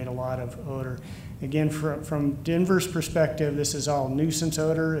generate a lot of odor. Again, from Denver's perspective, this is all nuisance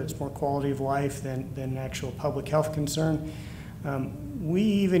odor. It's more quality of life than an actual public health concern. We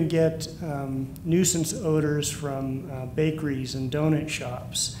even get nuisance odors from bakeries and donut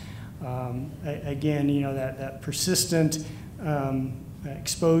shops. Again, that persistent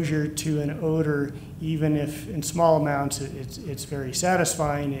exposure to an odor, even if in small amounts it's very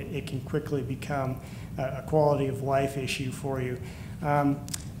satisfying, it can quickly become a quality of life issue for you.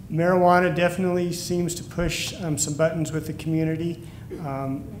 Marijuana definitely seems to push some buttons with the community.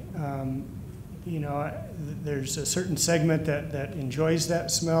 There's a certain segment that enjoys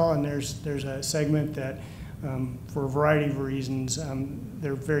that smell, and there's a segment that, for a variety of reasons,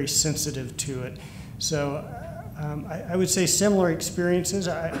 they're very sensitive to it. So I would say similar experiences.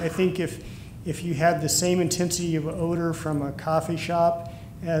 I think if you had the same intensity of odor from a coffee shop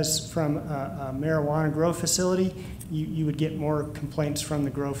as from a marijuana grow facility, you would get more complaints from the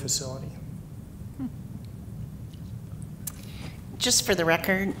grow facility. Just for the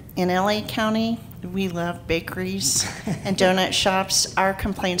record, in LA County, we love bakeries and donut shops. Our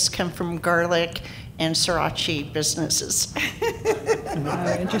complaints come from garlic and sriracha businesses.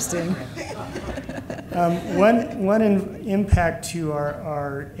 Oh, interesting. One impact to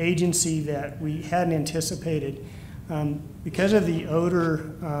our agency that we hadn't anticipated, because of the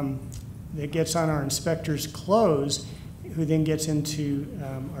odor that gets on our inspectors' clothes, who then gets into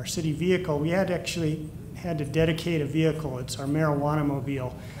our city vehicle, we had to dedicate a vehicle. It's our marijuana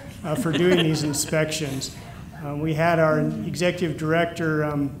mobile for doing these inspections. We had our executive director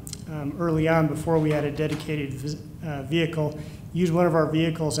early on, before we had a dedicated vehicle, use one of our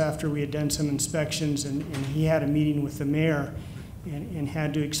vehicles after we had done some inspections, and he had a meeting with the mayor and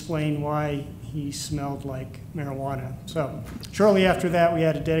had to explain why he smelled like marijuana. So shortly after that, we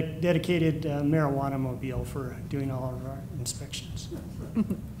had a dedicated marijuana mobile for doing all of our inspections.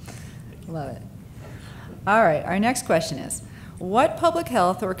 Love it. All right, our next question is, what public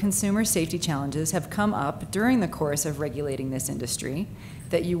health or consumer safety challenges have come up during the course of regulating this industry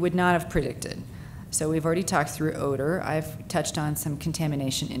that you would not have predicted? So we've already talked through odor. I've touched on some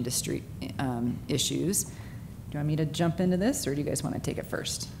contamination industry issues. Do you want me to jump into this, or do you guys want to take it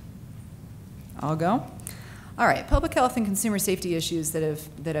first? I'll go. All right, public health and consumer safety issues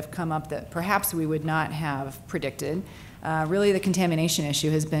that have come up that perhaps we would not have predicted. Really, the contamination issue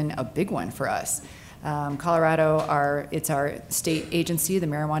has been a big one for us. Colorado, it's our state agency, the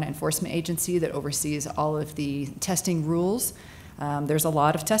Marijuana Enforcement Agency, that oversees all of the testing rules. There's a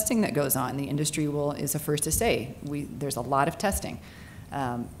lot of testing that goes on. The industry is the first to say there's a lot of testing.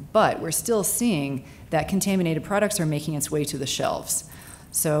 But we're still seeing that contaminated products are making its way to the shelves.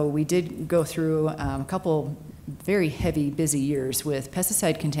 So we did go through a couple very heavy, busy years with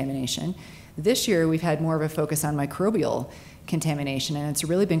pesticide contamination. This year, we've had more of a focus on microbial contamination, and it's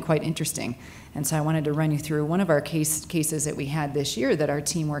really been quite interesting. And so I wanted to run you through one of our cases that we had this year that our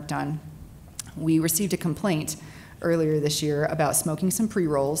team worked on. We received a complaint earlier this year about smoking some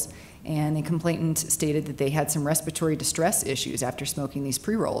pre-rolls, and the complainant stated that they had some respiratory distress issues after smoking these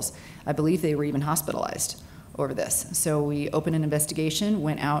pre-rolls. I believe they were even hospitalized over this. So we opened an investigation,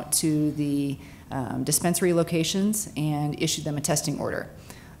 went out to the dispensary locations, and issued them a testing order.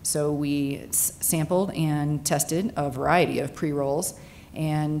 So we sampled and tested a variety of pre-rolls,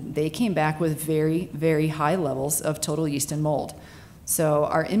 and they came back with very, very high levels of total yeast and mold. So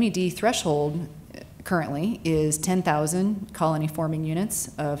our MED threshold currently is 10,000 colony-forming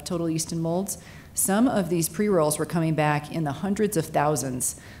units of total yeast and molds. Some of these pre-rolls were coming back in the hundreds of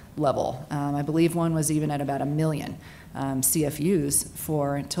thousands level. I believe one was even at about 1 million CFUs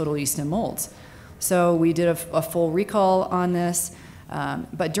for total yeast and molds. So we did a full recall on this.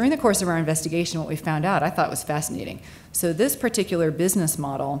 But during the course of our investigation, what we found out I thought was fascinating. So this particular business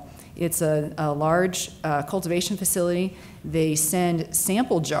model, it's a large cultivation facility. They send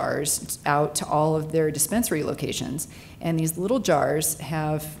sample jars out to all of their dispensary locations, and these little jars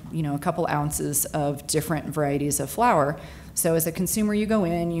have, a couple ounces of different varieties of flower. So as a consumer, you go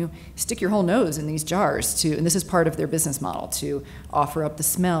in, you stick your whole nose in these jars and this is part of their business model, to offer up the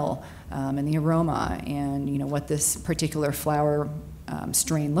smell and the aroma and what this particular flower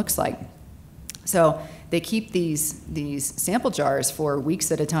strain looks like. So they keep these sample jars for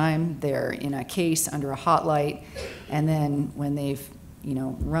weeks at a time. They're in a case under a hot light, and then when they've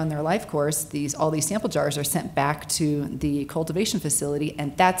run their life course, all these sample jars are sent back to the cultivation facility,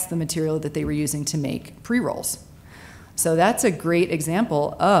 and that's the material that they were using to make pre-rolls. So that's a great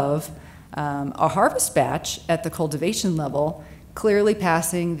example of a harvest batch at the cultivation level clearly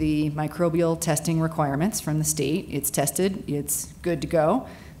passing the microbial testing requirements from the state. It's tested, it's good to go,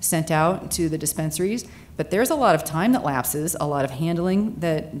 sent out to the dispensaries. But there's a lot of time that lapses, a lot of handling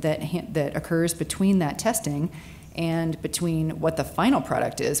that occurs between that testing and between what the final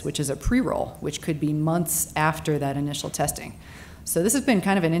product is, which is a pre-roll, which could be months after that initial testing. So this has been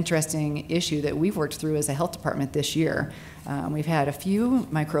kind of an interesting issue that we've worked through as a health department this year. We've had a few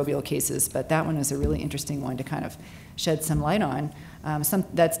microbial cases, but that one is a really interesting one to kind of shed some light on.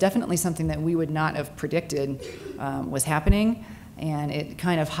 That's definitely something that we would not have predicted was happening, and it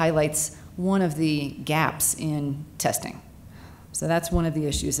kind of highlights one of the gaps in testing. So that's one of the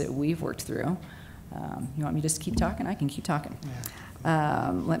issues that we've worked through. You want me to just keep talking? I can keep talking.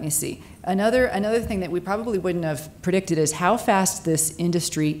 Yeah. Let me see. Another thing that we probably wouldn't have predicted is how fast this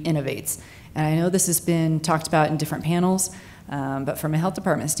industry innovates. And I know this has been talked about in different panels, but from a health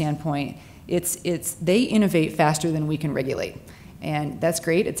department standpoint, they innovate faster than we can regulate. And that's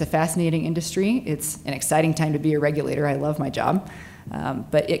great. It's a fascinating industry. It's an exciting time to be a regulator. I love my job.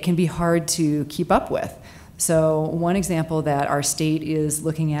 But it can be hard to keep up with. So one example that our state is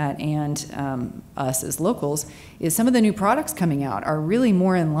looking at, and us as locals, is some of the new products coming out are really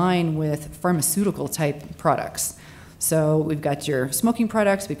more in line with pharmaceutical type products. So we've got your smoking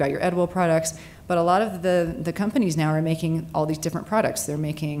products, we've got your edible products, but a lot of the companies now are making all these different products. They're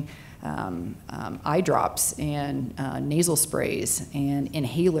making eye drops and nasal sprays and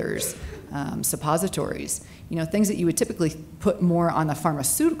inhalers, suppositories, things that you would typically put more on the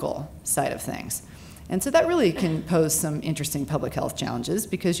pharmaceutical side of things. And so that really can pose some interesting public health challenges,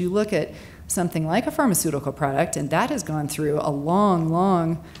 because you look at something like a pharmaceutical product, and that has gone through a long,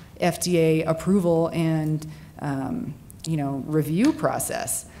 long FDA approval and review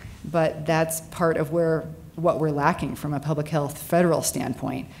process. But that's part of what we're lacking from a public health federal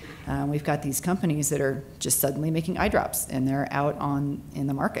standpoint. We've got these companies that are just suddenly making eye drops, and they're out in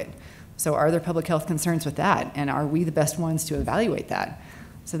the market. So are there public health concerns with that? And are we the best ones to evaluate that?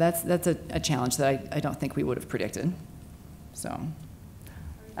 So that's a challenge that I don't think we would have predicted. So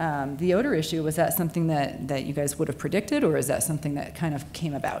the odor issue, was that something that you guys would have predicted, or is that something that kind of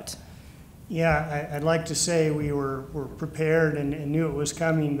came about? Yeah, I'd like to say we were prepared and knew it was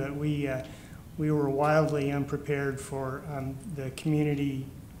coming, but we were wildly unprepared for the community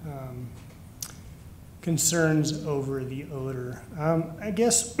concerns over the odor. I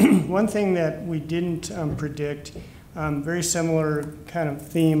guess one thing that we didn't predict, very similar kind of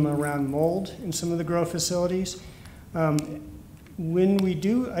theme around mold in some of the grow facilities. when we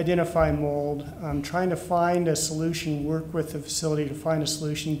do identify mold, trying to find a solution, work with the facility to find a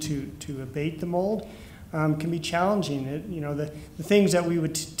solution to abate the mold can be challenging. The things that we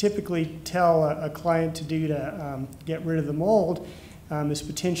would typically tell a client to do to get rid of the mold is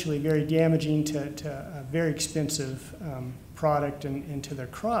potentially very damaging to a very expensive product and to their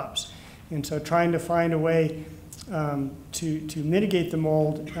crops. And so trying to find a way to mitigate the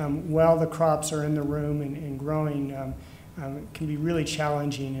mold while the crops are in the room and growing can be really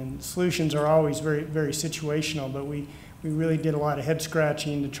challenging. And solutions are always very, very situational, but we really did a lot of head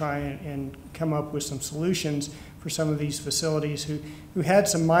scratching to try and come up with some solutions for some of these facilities who had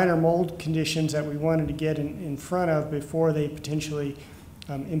some minor mold conditions that we wanted to get in front of before they potentially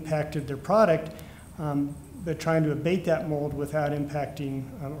impacted their product. But trying to abate that mold without impacting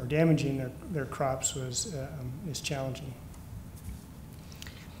or damaging their crops is challenging.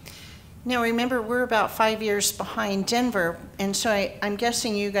 Now remember, we're about 5 years behind Denver, and so I'm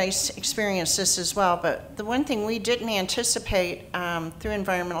guessing you guys experienced this as well, but the one thing we didn't anticipate through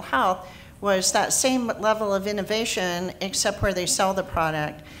environmental health was that same level of innovation, except where they sell the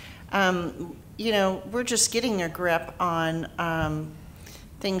product. We're just getting a grip on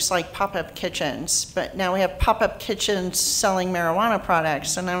things like pop-up kitchens, but now we have pop-up kitchens selling marijuana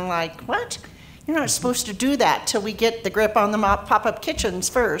products, and I'm like, what? You're not supposed to do that till we get the grip on the pop-up kitchens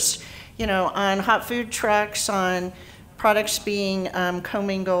first, on hot food trucks, on products being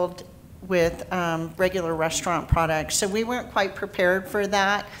commingled with regular restaurant products. So we weren't quite prepared for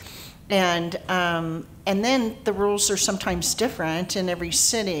that, and then the rules are sometimes different in every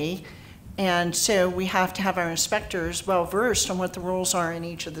city. And so we have to have our inspectors well versed on what the rules are in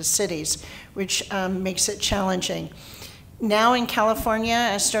each of the cities, which makes it challenging. Now in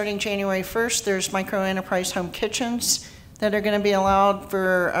California, starting January 1st, there's micro-enterprise home kitchens that are going to be allowed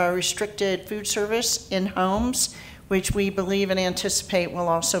for restricted food service in homes, which we believe and anticipate will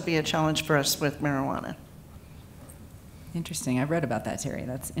also be a challenge for us with marijuana. Interesting. I've read about that, Terry.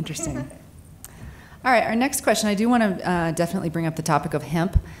 That's interesting. All right, our next question, I do want to definitely bring up the topic of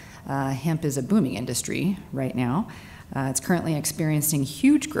hemp. Hemp is a booming industry right now. It's currently experiencing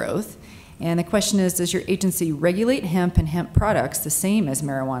huge growth. And the question is, does your agency regulate hemp and hemp products the same as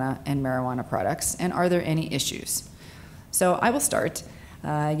marijuana and marijuana products? And are there any issues? So I will start.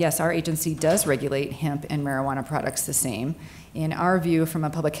 Yes, our agency does regulate hemp and marijuana products the same. In our view, from a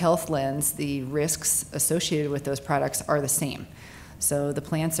public health lens, the risks associated with those products are the same. So the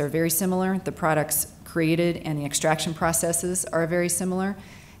plants are very similar. The products created and the extraction processes are very similar.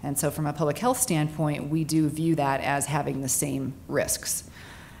 And so from a public health standpoint, we do view that as having the same risks.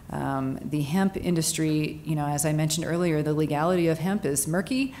 The hemp industry, as I mentioned earlier, the legality of hemp is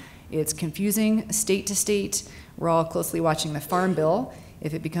murky. It's confusing state to state. We're all closely watching the Farm Bill.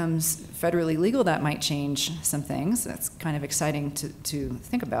 If it becomes federally legal, that might change some things. That's kind of exciting to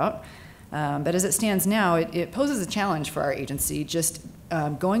think about. But as it stands now, it poses a challenge for our agency, just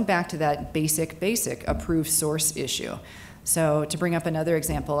going back to that basic approved source issue. So to bring up another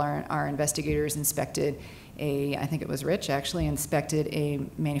example, our investigators inspected I think it was Rich actually, inspected a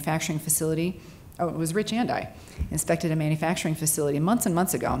manufacturing facility. Oh, it was Rich and I inspected a manufacturing facility months and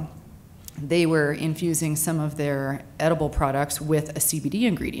months ago. They were infusing some of their edible products with a CBD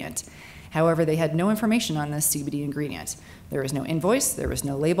ingredient. However, they had no information on this CBD ingredient. There was no invoice, there was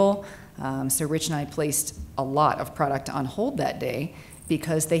no label. So Rich and I placed a lot of product on hold that day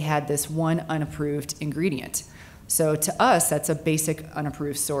because they had this one unapproved ingredient. So to us, that's a basic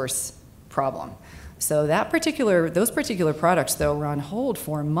unapproved source problem. So those particular products, though, were on hold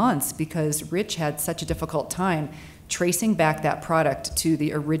for months because Rich had such a difficult time tracing back that product to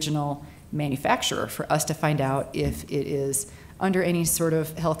the original manufacturer for us to find out if it is under any sort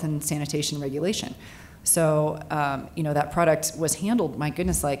of health and sanitation regulation. So, that product was handled, my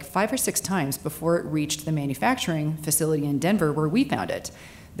goodness, like 5 or 6 times before it reached the manufacturing facility in Denver where we found it.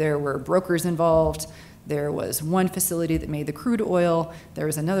 There were brokers involved. There was one facility that made the crude oil. There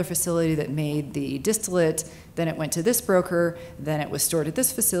was another facility that made the distillate. Then it went to this broker. Then it was stored at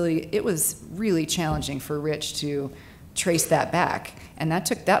this facility. It was really challenging for Rich to trace that back. And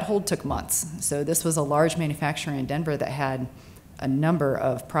that hold took months. So this was a large manufacturer in Denver that had a number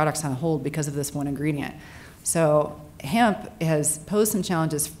of products on hold because of this one ingredient. So hemp has posed some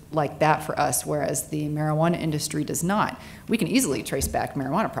challenges like that for us, whereas the marijuana industry does not. We can easily trace back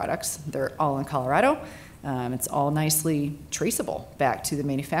marijuana products. They're all in Colorado. It's all nicely traceable back to the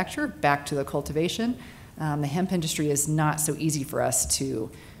manufacturer, back to the cultivation. The hemp industry is not so easy for us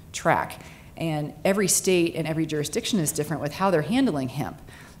to track. And every state and every jurisdiction is different with how they're handling hemp.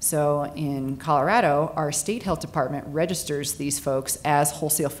 So in Colorado, our state health department registers these folks as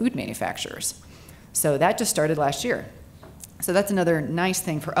wholesale food manufacturers. So that just started last year. So that's another nice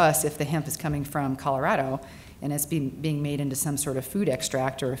thing for us if the hemp is coming from Colorado and it's being made into some sort of food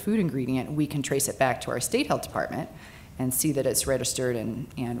extract or a food ingredient, we can trace it back to our state health department and see that it's registered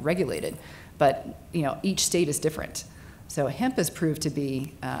and regulated. But each state is different. So hemp has proved to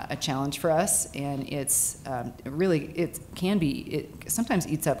be a challenge for us, and it's it sometimes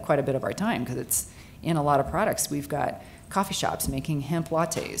eats up quite a bit of our time because it's in a lot of products. We've got coffee shops making hemp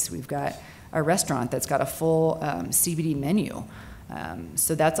lattes. We've got a restaurant that's got a full CBD menu.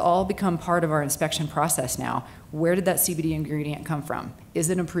 So that's all become part of our inspection process now. Where did that CBD ingredient come from? Is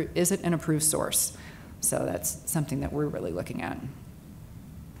it an approved source? So that's something that we're really looking at.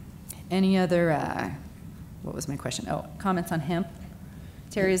 Any other, what was my question? Oh, comments on hemp?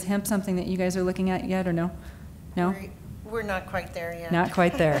 Terry, is hemp something that you guys are looking at yet or no? No? We're not quite there yet. Not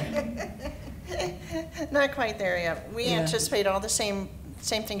quite there. Not quite there yet. We anticipate all the same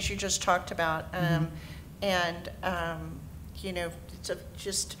things you just talked about. It's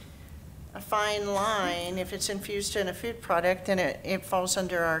just a fine line. If it's infused in a food product, then it falls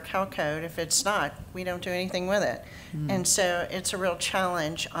under our Cal code. If it's not, we don't do anything with it. And so it's a real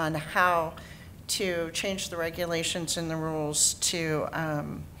challenge on how to change the regulations and the rules to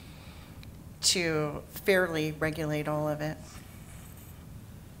fairly regulate all of it.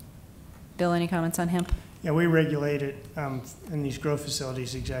 Bill, any comments on hemp? Yeah, we regulate it in these grow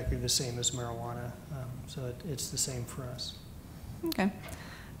facilities exactly the same as marijuana, so it's the same for us. Okay.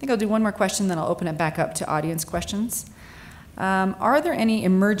 I think I'll do one more question, then I'll open it back up to audience questions. Are there any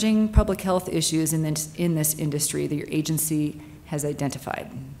emerging public health issues in this industry that your agency has identified?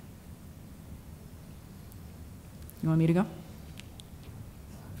 You want me to go?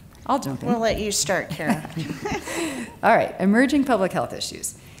 I'll jump in. We'll let you start, Kara. All right, emerging public health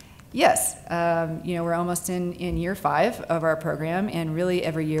issues. Yes, we're almost in year 5 of our program, and really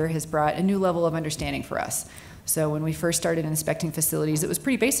every year has brought a new level of understanding for us. So when we first started inspecting facilities, it was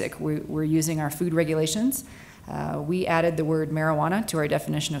pretty basic. We're using our food regulations. We added the word marijuana to our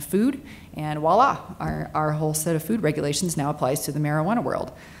definition of food, and voila, our whole set of food regulations now applies to the marijuana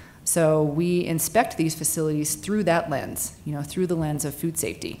world. So we inspect these facilities through that lens, through the lens of food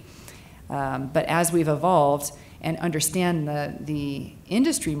safety. But as we've evolved and understand the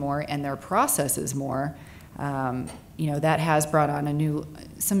industry more and their processes more, that has brought on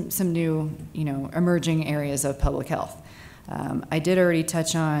some new emerging areas of public health. I did already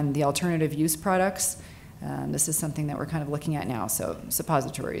touch on the alternative use products. This is something that we're kind of looking at now, so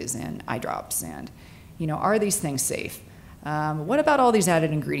suppositories and eye drops, and are these things safe? What about all these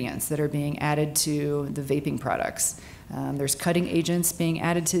added ingredients that are being added to the vaping products? There's cutting agents being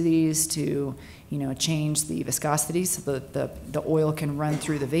added to these to change the viscosity so that the oil can run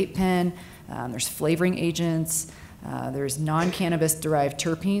through the vape pen. There's flavoring agents. There's non-cannabis derived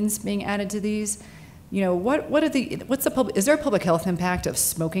terpenes being added to these. Is there a public health impact of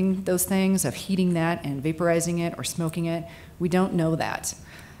smoking those things, of heating that and vaporizing it or smoking it? We don't know that.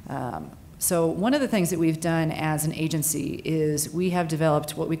 So one of the things that we've done as an agency is we have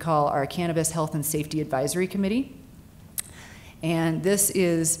developed what we call our Cannabis Health and Safety Advisory Committee. And this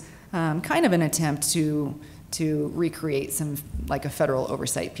is kind of an attempt to recreate like a federal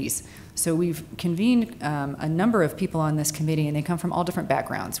oversight piece. So we've convened a number of people on this committee, and they come from all different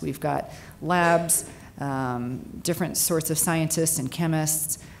backgrounds. We've got labs, different sorts of scientists and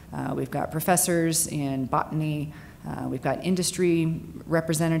chemists. We've got professors in botany. We've got industry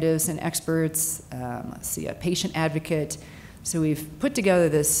representatives and experts. Let's see, a patient advocate. So we've put together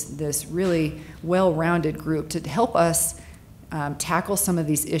this really well-rounded group to help us tackle some of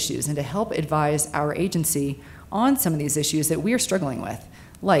these issues and to help advise our agency on some of these issues that we are struggling with,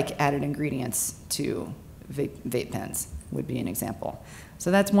 like added ingredients to vape pens would be an example.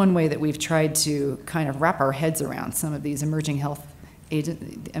 So that's one way that we've tried to kind of wrap our heads around some of these emerging health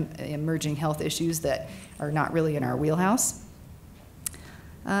issues that are not really in our wheelhouse.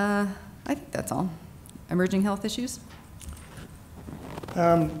 I think that's all. Emerging health issues?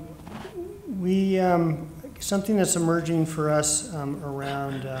 Something that's emerging for us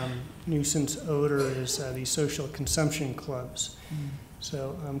around nuisance odor is these social consumption clubs.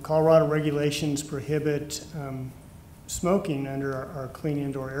 So Colorado regulations prohibit smoking under our clean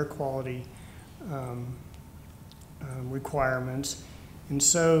indoor air quality requirements. And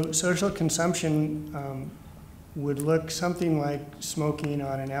so social consumption would look something like smoking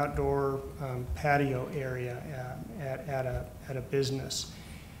on an outdoor patio area at a business.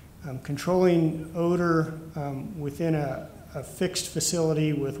 Controlling odor within a fixed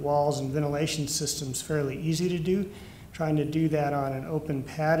facility with walls and ventilation systems fairly easy to do. Trying to do that on an open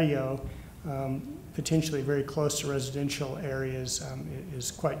patio potentially very close to residential areas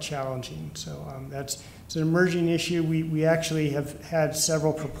is quite challenging. So it's an emerging issue. We actually have had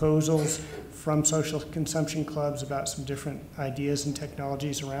several proposals from social consumption clubs about some different ideas and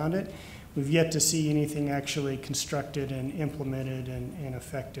technologies around it. We've yet to see anything actually constructed and implemented and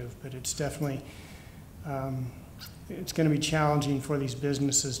effective, but it's definitely, it's going to be challenging for these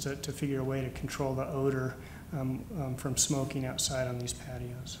businesses to figure a way to control the odor from smoking outside on these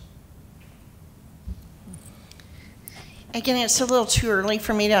patios. Again, it's a little too early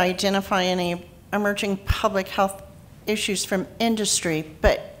for me to identify any emerging public health issues from industry,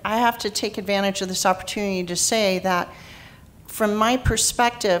 but I have to take advantage of this opportunity to say that from my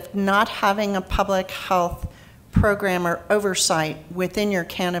perspective, not having a public health program or oversight within your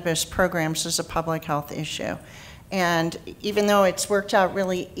cannabis programs is a public health issue. And even though it's worked out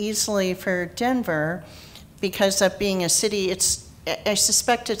really easily for Denver, because of being a city, I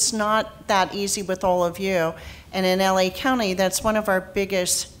suspect it's not that easy with all of you. And in LA County, that's one of our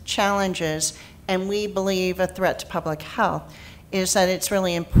biggest challenges, and we believe a threat to public health, is that it's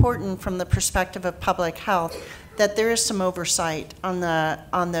really important from the perspective of public health that there is some oversight on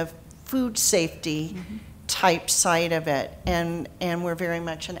the food safety type side of it. And we're very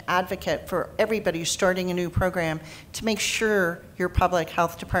much an advocate for everybody who's starting a new program to make sure your public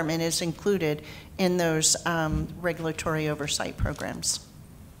health department is included in those regulatory oversight programs.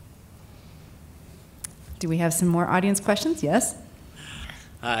 Do we have some more audience questions? Yes?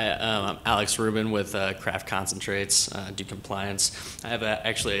 Hi, I'm Alex Rubin with Craft Concentrates, do compliance. I have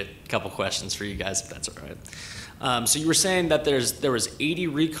actually a couple questions for you guys, if that's all right. So you were saying that there was 80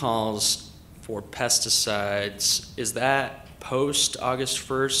 recalls for pesticides. Is that post August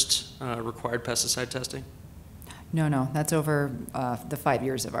 1st required pesticide testing? No, that's over the 5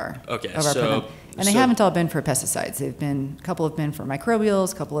 years of our so, program. And they haven't all been for pesticides. A couple have been for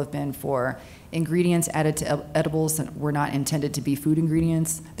microbials, a couple have been for ingredients added to edibles that were not intended to be food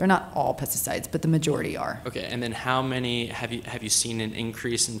ingredients. They're not all pesticides, but the majority are. Okay, and then how many, have you seen an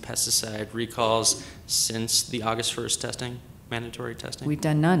increase in pesticide recalls since the August 1st testing, mandatory testing? We've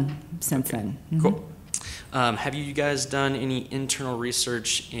done none since then. Cool. Have you guys done any internal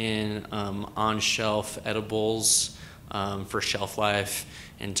research in on-shelf edibles for shelf life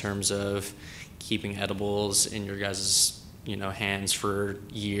in terms of keeping edibles in your guys' hands for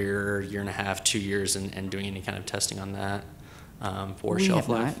a year and a half, 2 years, and doing any kind of testing on that for shelf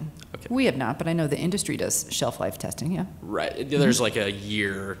life? Okay. We have not, but I know the industry does shelf life testing, yeah. Right. There's like a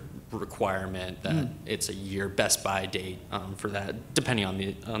year requirement that it's a year best buy date for that, depending on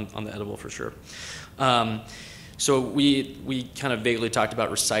the edible for sure. So we kind of vaguely talked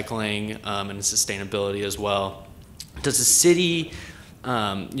about recycling and sustainability as well. Does the city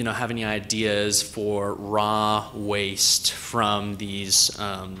have any ideas for raw waste from these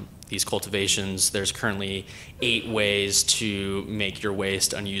cultivations? There's currently 8 ways to make your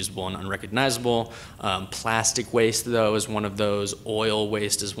waste unusable and unrecognizable. Plastic waste, though, is one of those. Oil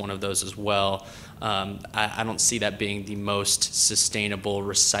waste is one of those as well. I don't see that being the most sustainable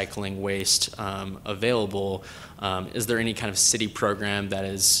recycling waste available. Is there any kind of city program that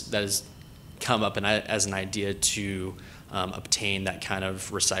has come up as an idea to obtain that kind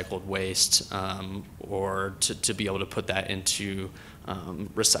of recycled waste or to be able to put that into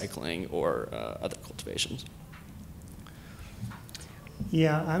recycling or other cultivations?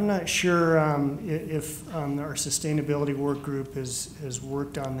 Yeah, I'm not sure if our sustainability work group has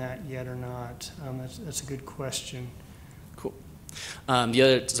worked on that yet or not. That's a good question. Cool. I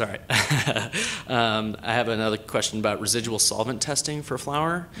have another question about residual solvent testing for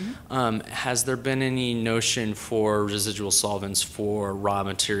flour. Has there been any notion for residual solvents for raw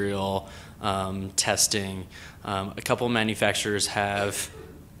material testing? A couple of manufacturers have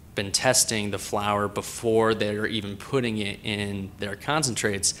been testing the flour before they're even putting it in their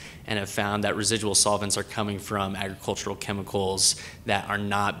concentrates and have found that residual solvents are coming from agricultural chemicals that are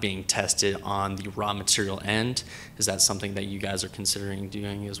not being tested on the raw material end. Is that something that you guys are considering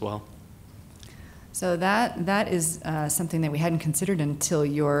doing as well? So that is something that we hadn't considered until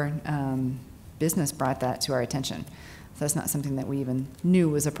your business brought that to our attention. So that's not something that we even knew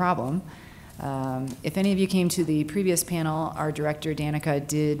was a problem. If any of you came to the previous panel, our director, Danica,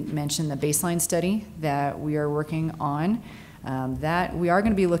 did mention the baseline study that we are working on. That we are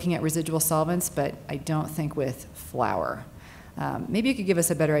going to be looking at residual solvents, but I don't think with flour. Maybe you could give us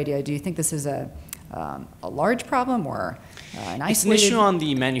a better idea. Do you think this is a large problem or an isolated It's an issue on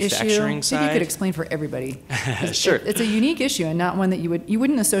the manufacturing issue? side. Maybe you could explain for everybody. Sure. It's a unique issue and not one that you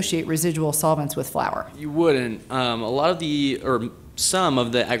wouldn't associate residual solvents with flour. You wouldn't. A lot of some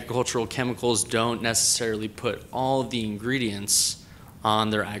of the agricultural chemicals don't necessarily put all of the ingredients on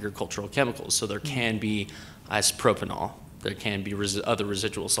their agricultural chemicals. So there can be isopropanol, there can be other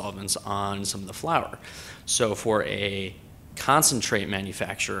residual solvents on some of the flour. So for a concentrate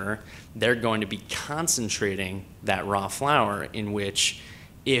manufacturer, they're going to be concentrating that raw flour, in which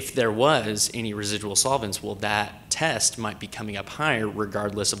if there was any residual solvents, well, that test might be coming up higher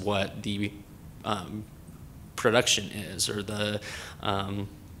regardless of what the production is, or the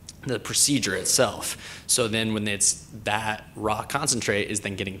procedure itself. So then when it's that raw concentrate is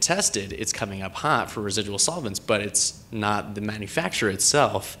then getting tested, it's coming up hot for residual solvents, but it's not the manufacturer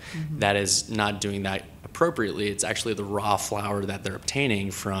itself that is not doing that appropriately. It's actually the raw flour that they're obtaining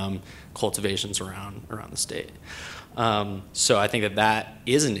from cultivations around the state. So I think that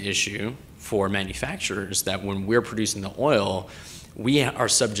is an issue for manufacturers, that when we're producing the oil, we are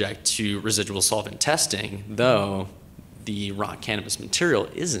subject to residual solvent testing, though the raw cannabis material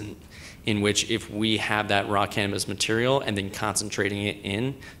isn't, in which if we have that raw cannabis material and then concentrating it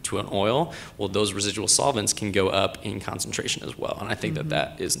into an oil, well, those residual solvents can go up in concentration as well. And I think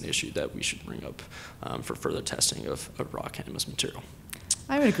that is an issue that we should bring up for further testing of raw cannabis material.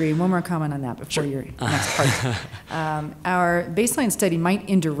 I would agree. One more comment on that before your next part. Our baseline study might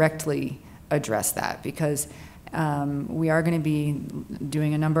indirectly address that, because we are going to be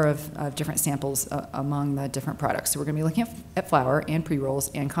doing a number of different samples among the different products. So we're going to be looking at flour and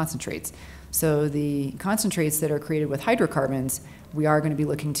pre-rolls and concentrates. So the concentrates that are created with hydrocarbons, we are going to be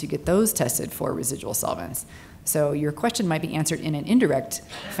looking to get those tested for residual solvents. So your question might be answered in an indirect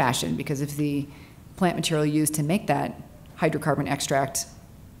fashion, because if the plant material used to make that hydrocarbon extract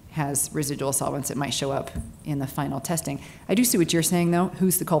has residual solvents, it might show up in the final testing. I do see what you're saying, though.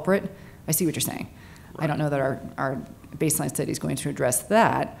 Who's the culprit? I see what you're saying. I don't know that our baseline study is going to address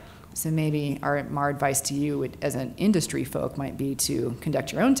that. So maybe our advice to you as an industry folk might be to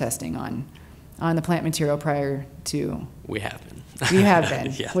conduct your own testing on the plant material prior to. We have been. You have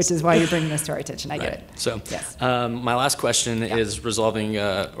been, Yes. Which is why you're bringing this to our attention. I get it. So yes. My last question is involving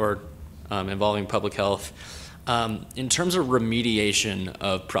public health. In terms of remediation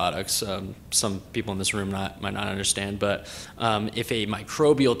of products, some people in this room might not understand, but if a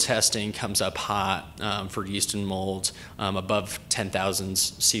microbial testing comes up hot for yeast and mold above 10,000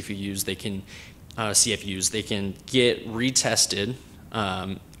 CFUs, they can get retested,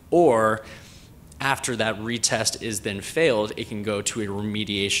 or after that retest is then failed, it can go to a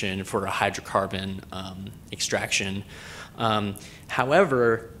remediation for a hydrocarbon extraction.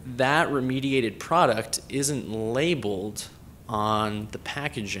 However, that remediated product isn't labeled on the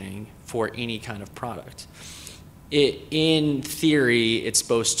packaging for any kind of product. In theory, it's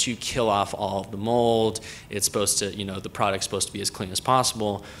supposed to kill off all of the mold. It's supposed to, the product's supposed to be as clean as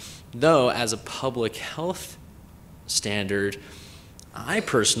possible. Though, as a public health standard, I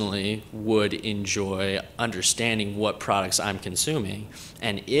personally would enjoy understanding what products I'm consuming,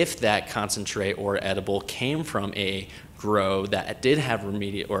 and if that concentrate or edible came from a grow that did have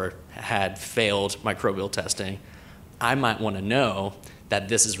or had failed microbial testing, I might want to know that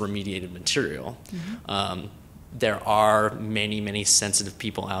this is remediated material. There are many sensitive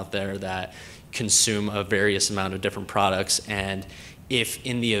people out there that consume a various amount of different products, and if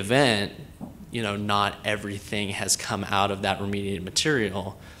in the event not everything has come out of that remediated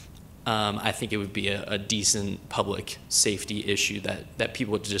material, I think it would be a decent public safety issue that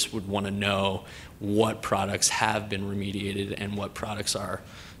people just would want to know what products have been remediated and what products are,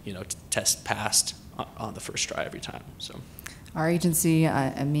 test passed on the first try every time. So, our agency,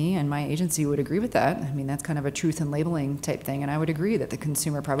 me and my agency would agree with that. I mean, that's kind of a truth in labeling type thing, and I would agree that the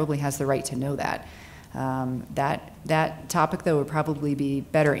consumer probably has the right to know that. That topic, though, would probably be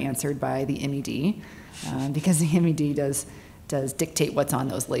better answered by the MED, because the MED does dictate what's on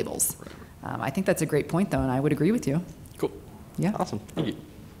those labels. I think that's a great point, though, and I would agree with you. Cool. Yeah. Awesome. Thank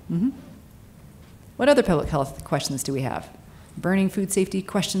you. What other public health questions do we have? Burning food safety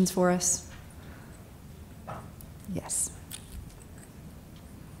questions for us? Yes.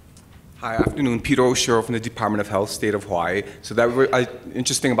 Hi, afternoon. Peter O'Shore from the Department of Health, State of Hawaii. So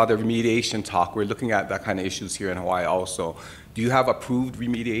interesting about the remediation talk. We're looking at that kind of issues here in Hawaii also. Do you have approved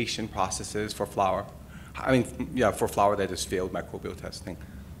remediation processes for flour? For flour that has failed microbial testing.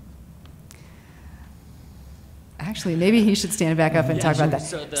 Actually, maybe he should stand back up and talk about that.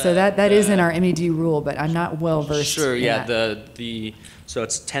 So that is in our MED rule, but I'm not well versed. Sure. In Yeah. that. So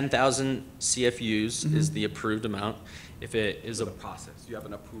it's 10,000 CFUs is the approved amount. If it is a process, you have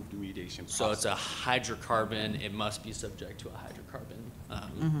an approved remediation process. So it's a hydrocarbon. It must be subject to a hydrocarbon.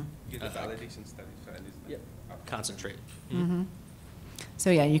 You get a validation study for that, isn't it? Concentrate. So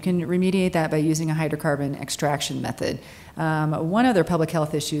yeah, you can remediate that by using a hydrocarbon extraction method. One other public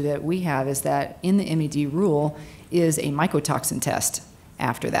health issue that we have is that in the MED rule is a mycotoxin test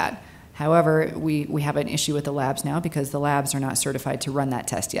after that. However, we have an issue with the labs now because the labs are not certified to run that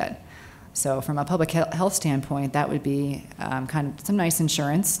test yet. So from a public health standpoint, that would be kind of some nice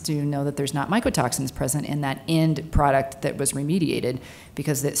insurance to know that there's not mycotoxins present in that end product that was remediated,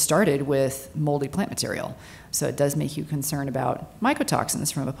 because it started with moldy plant material. So it does make you concerned about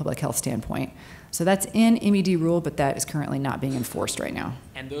mycotoxins from a public health standpoint. So that's in MED rule, but that is currently not being enforced right now.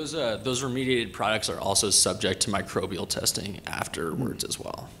 And those remediated products are also subject to microbial testing afterwards as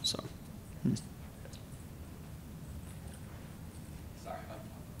well. So.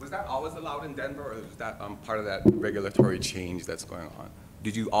 Was that always allowed in Denver, or was that part of that regulatory change that's going on?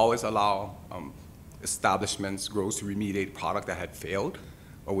 Did you always allow establishments, grows to remediate product that had failed,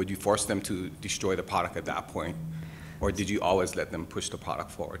 or would you force them to destroy the product at that point, or did you always let them push the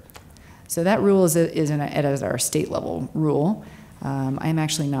product forward? So that rule is our state level rule. I'm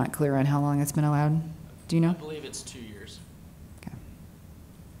actually not clear on how long it's been allowed. Do you know? I believe it's 2 years. Okay.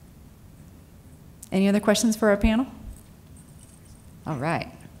 Any other questions for our panel? All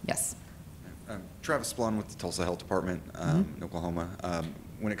right. Yes. Travis Blum with the Tulsa Health Department in Oklahoma.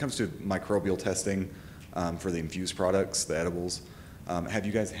 When it comes to microbial testing for the infused products, the edibles, have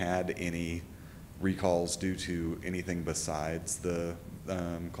you guys had any recalls due to anything besides the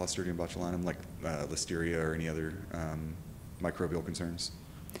Clostridium botulinum, like listeria or any other microbial concerns?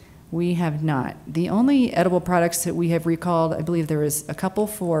 We have not. The only edible products that we have recalled, I believe there was a couple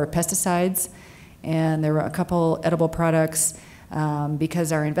for pesticides, and there were a couple edible products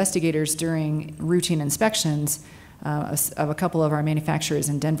because our investigators during routine inspections of a couple of our manufacturers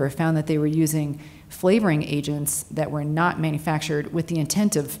in Denver found that they were using flavoring agents that were not manufactured with the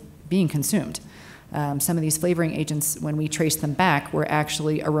intent of being consumed. Some of these flavoring agents, when we traced them back, were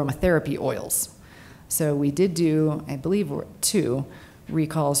actually aromatherapy oils. So we did do, I believe, 2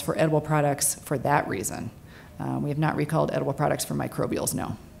 recalls for edible products for that reason. We have not recalled edible products for microbials,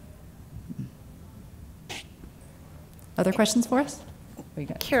 no. Other questions for us?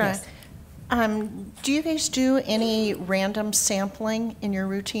 Kara, yes. Do you guys do any random sampling in your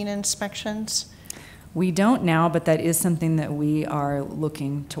routine inspections? We don't now, but that is something that we are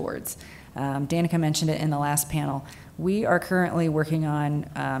looking towards. Danica mentioned it in the last panel. We are currently working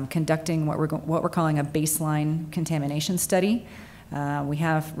on conducting what we're calling a baseline contamination study.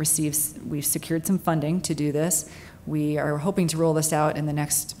 We've secured some funding to do this. We are hoping to roll this out in the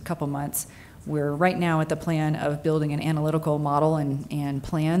next couple months. We're right now at the plan of building an analytical model and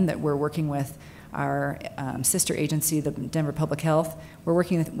plan that we're working with our sister agency, the Denver Public Health. We're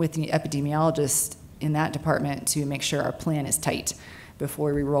working with the epidemiologist in that department to make sure our plan is tight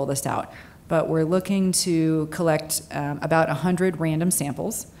before we roll this out. But we're looking to collect about 100 random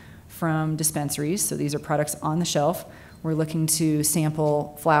samples from dispensaries. So these are products on the shelf. We're looking to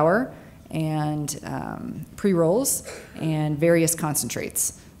sample flour and pre-rolls and various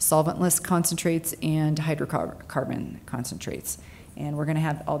concentrates, solventless concentrates and hydrocarbon concentrates. And we're going to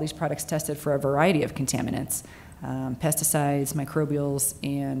have all these products tested for a variety of contaminants, pesticides, microbials,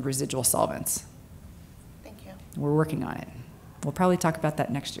 and residual solvents. Thank you. We're working on it. We'll probably talk about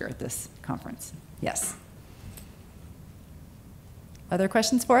that next year at this conference. Yes. Other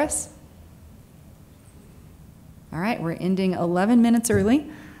questions for us? All right, we're ending 11 minutes early.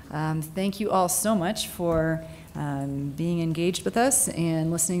 Thank you all so much for being engaged with us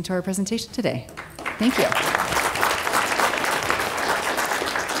and listening to our presentation today. Thank you.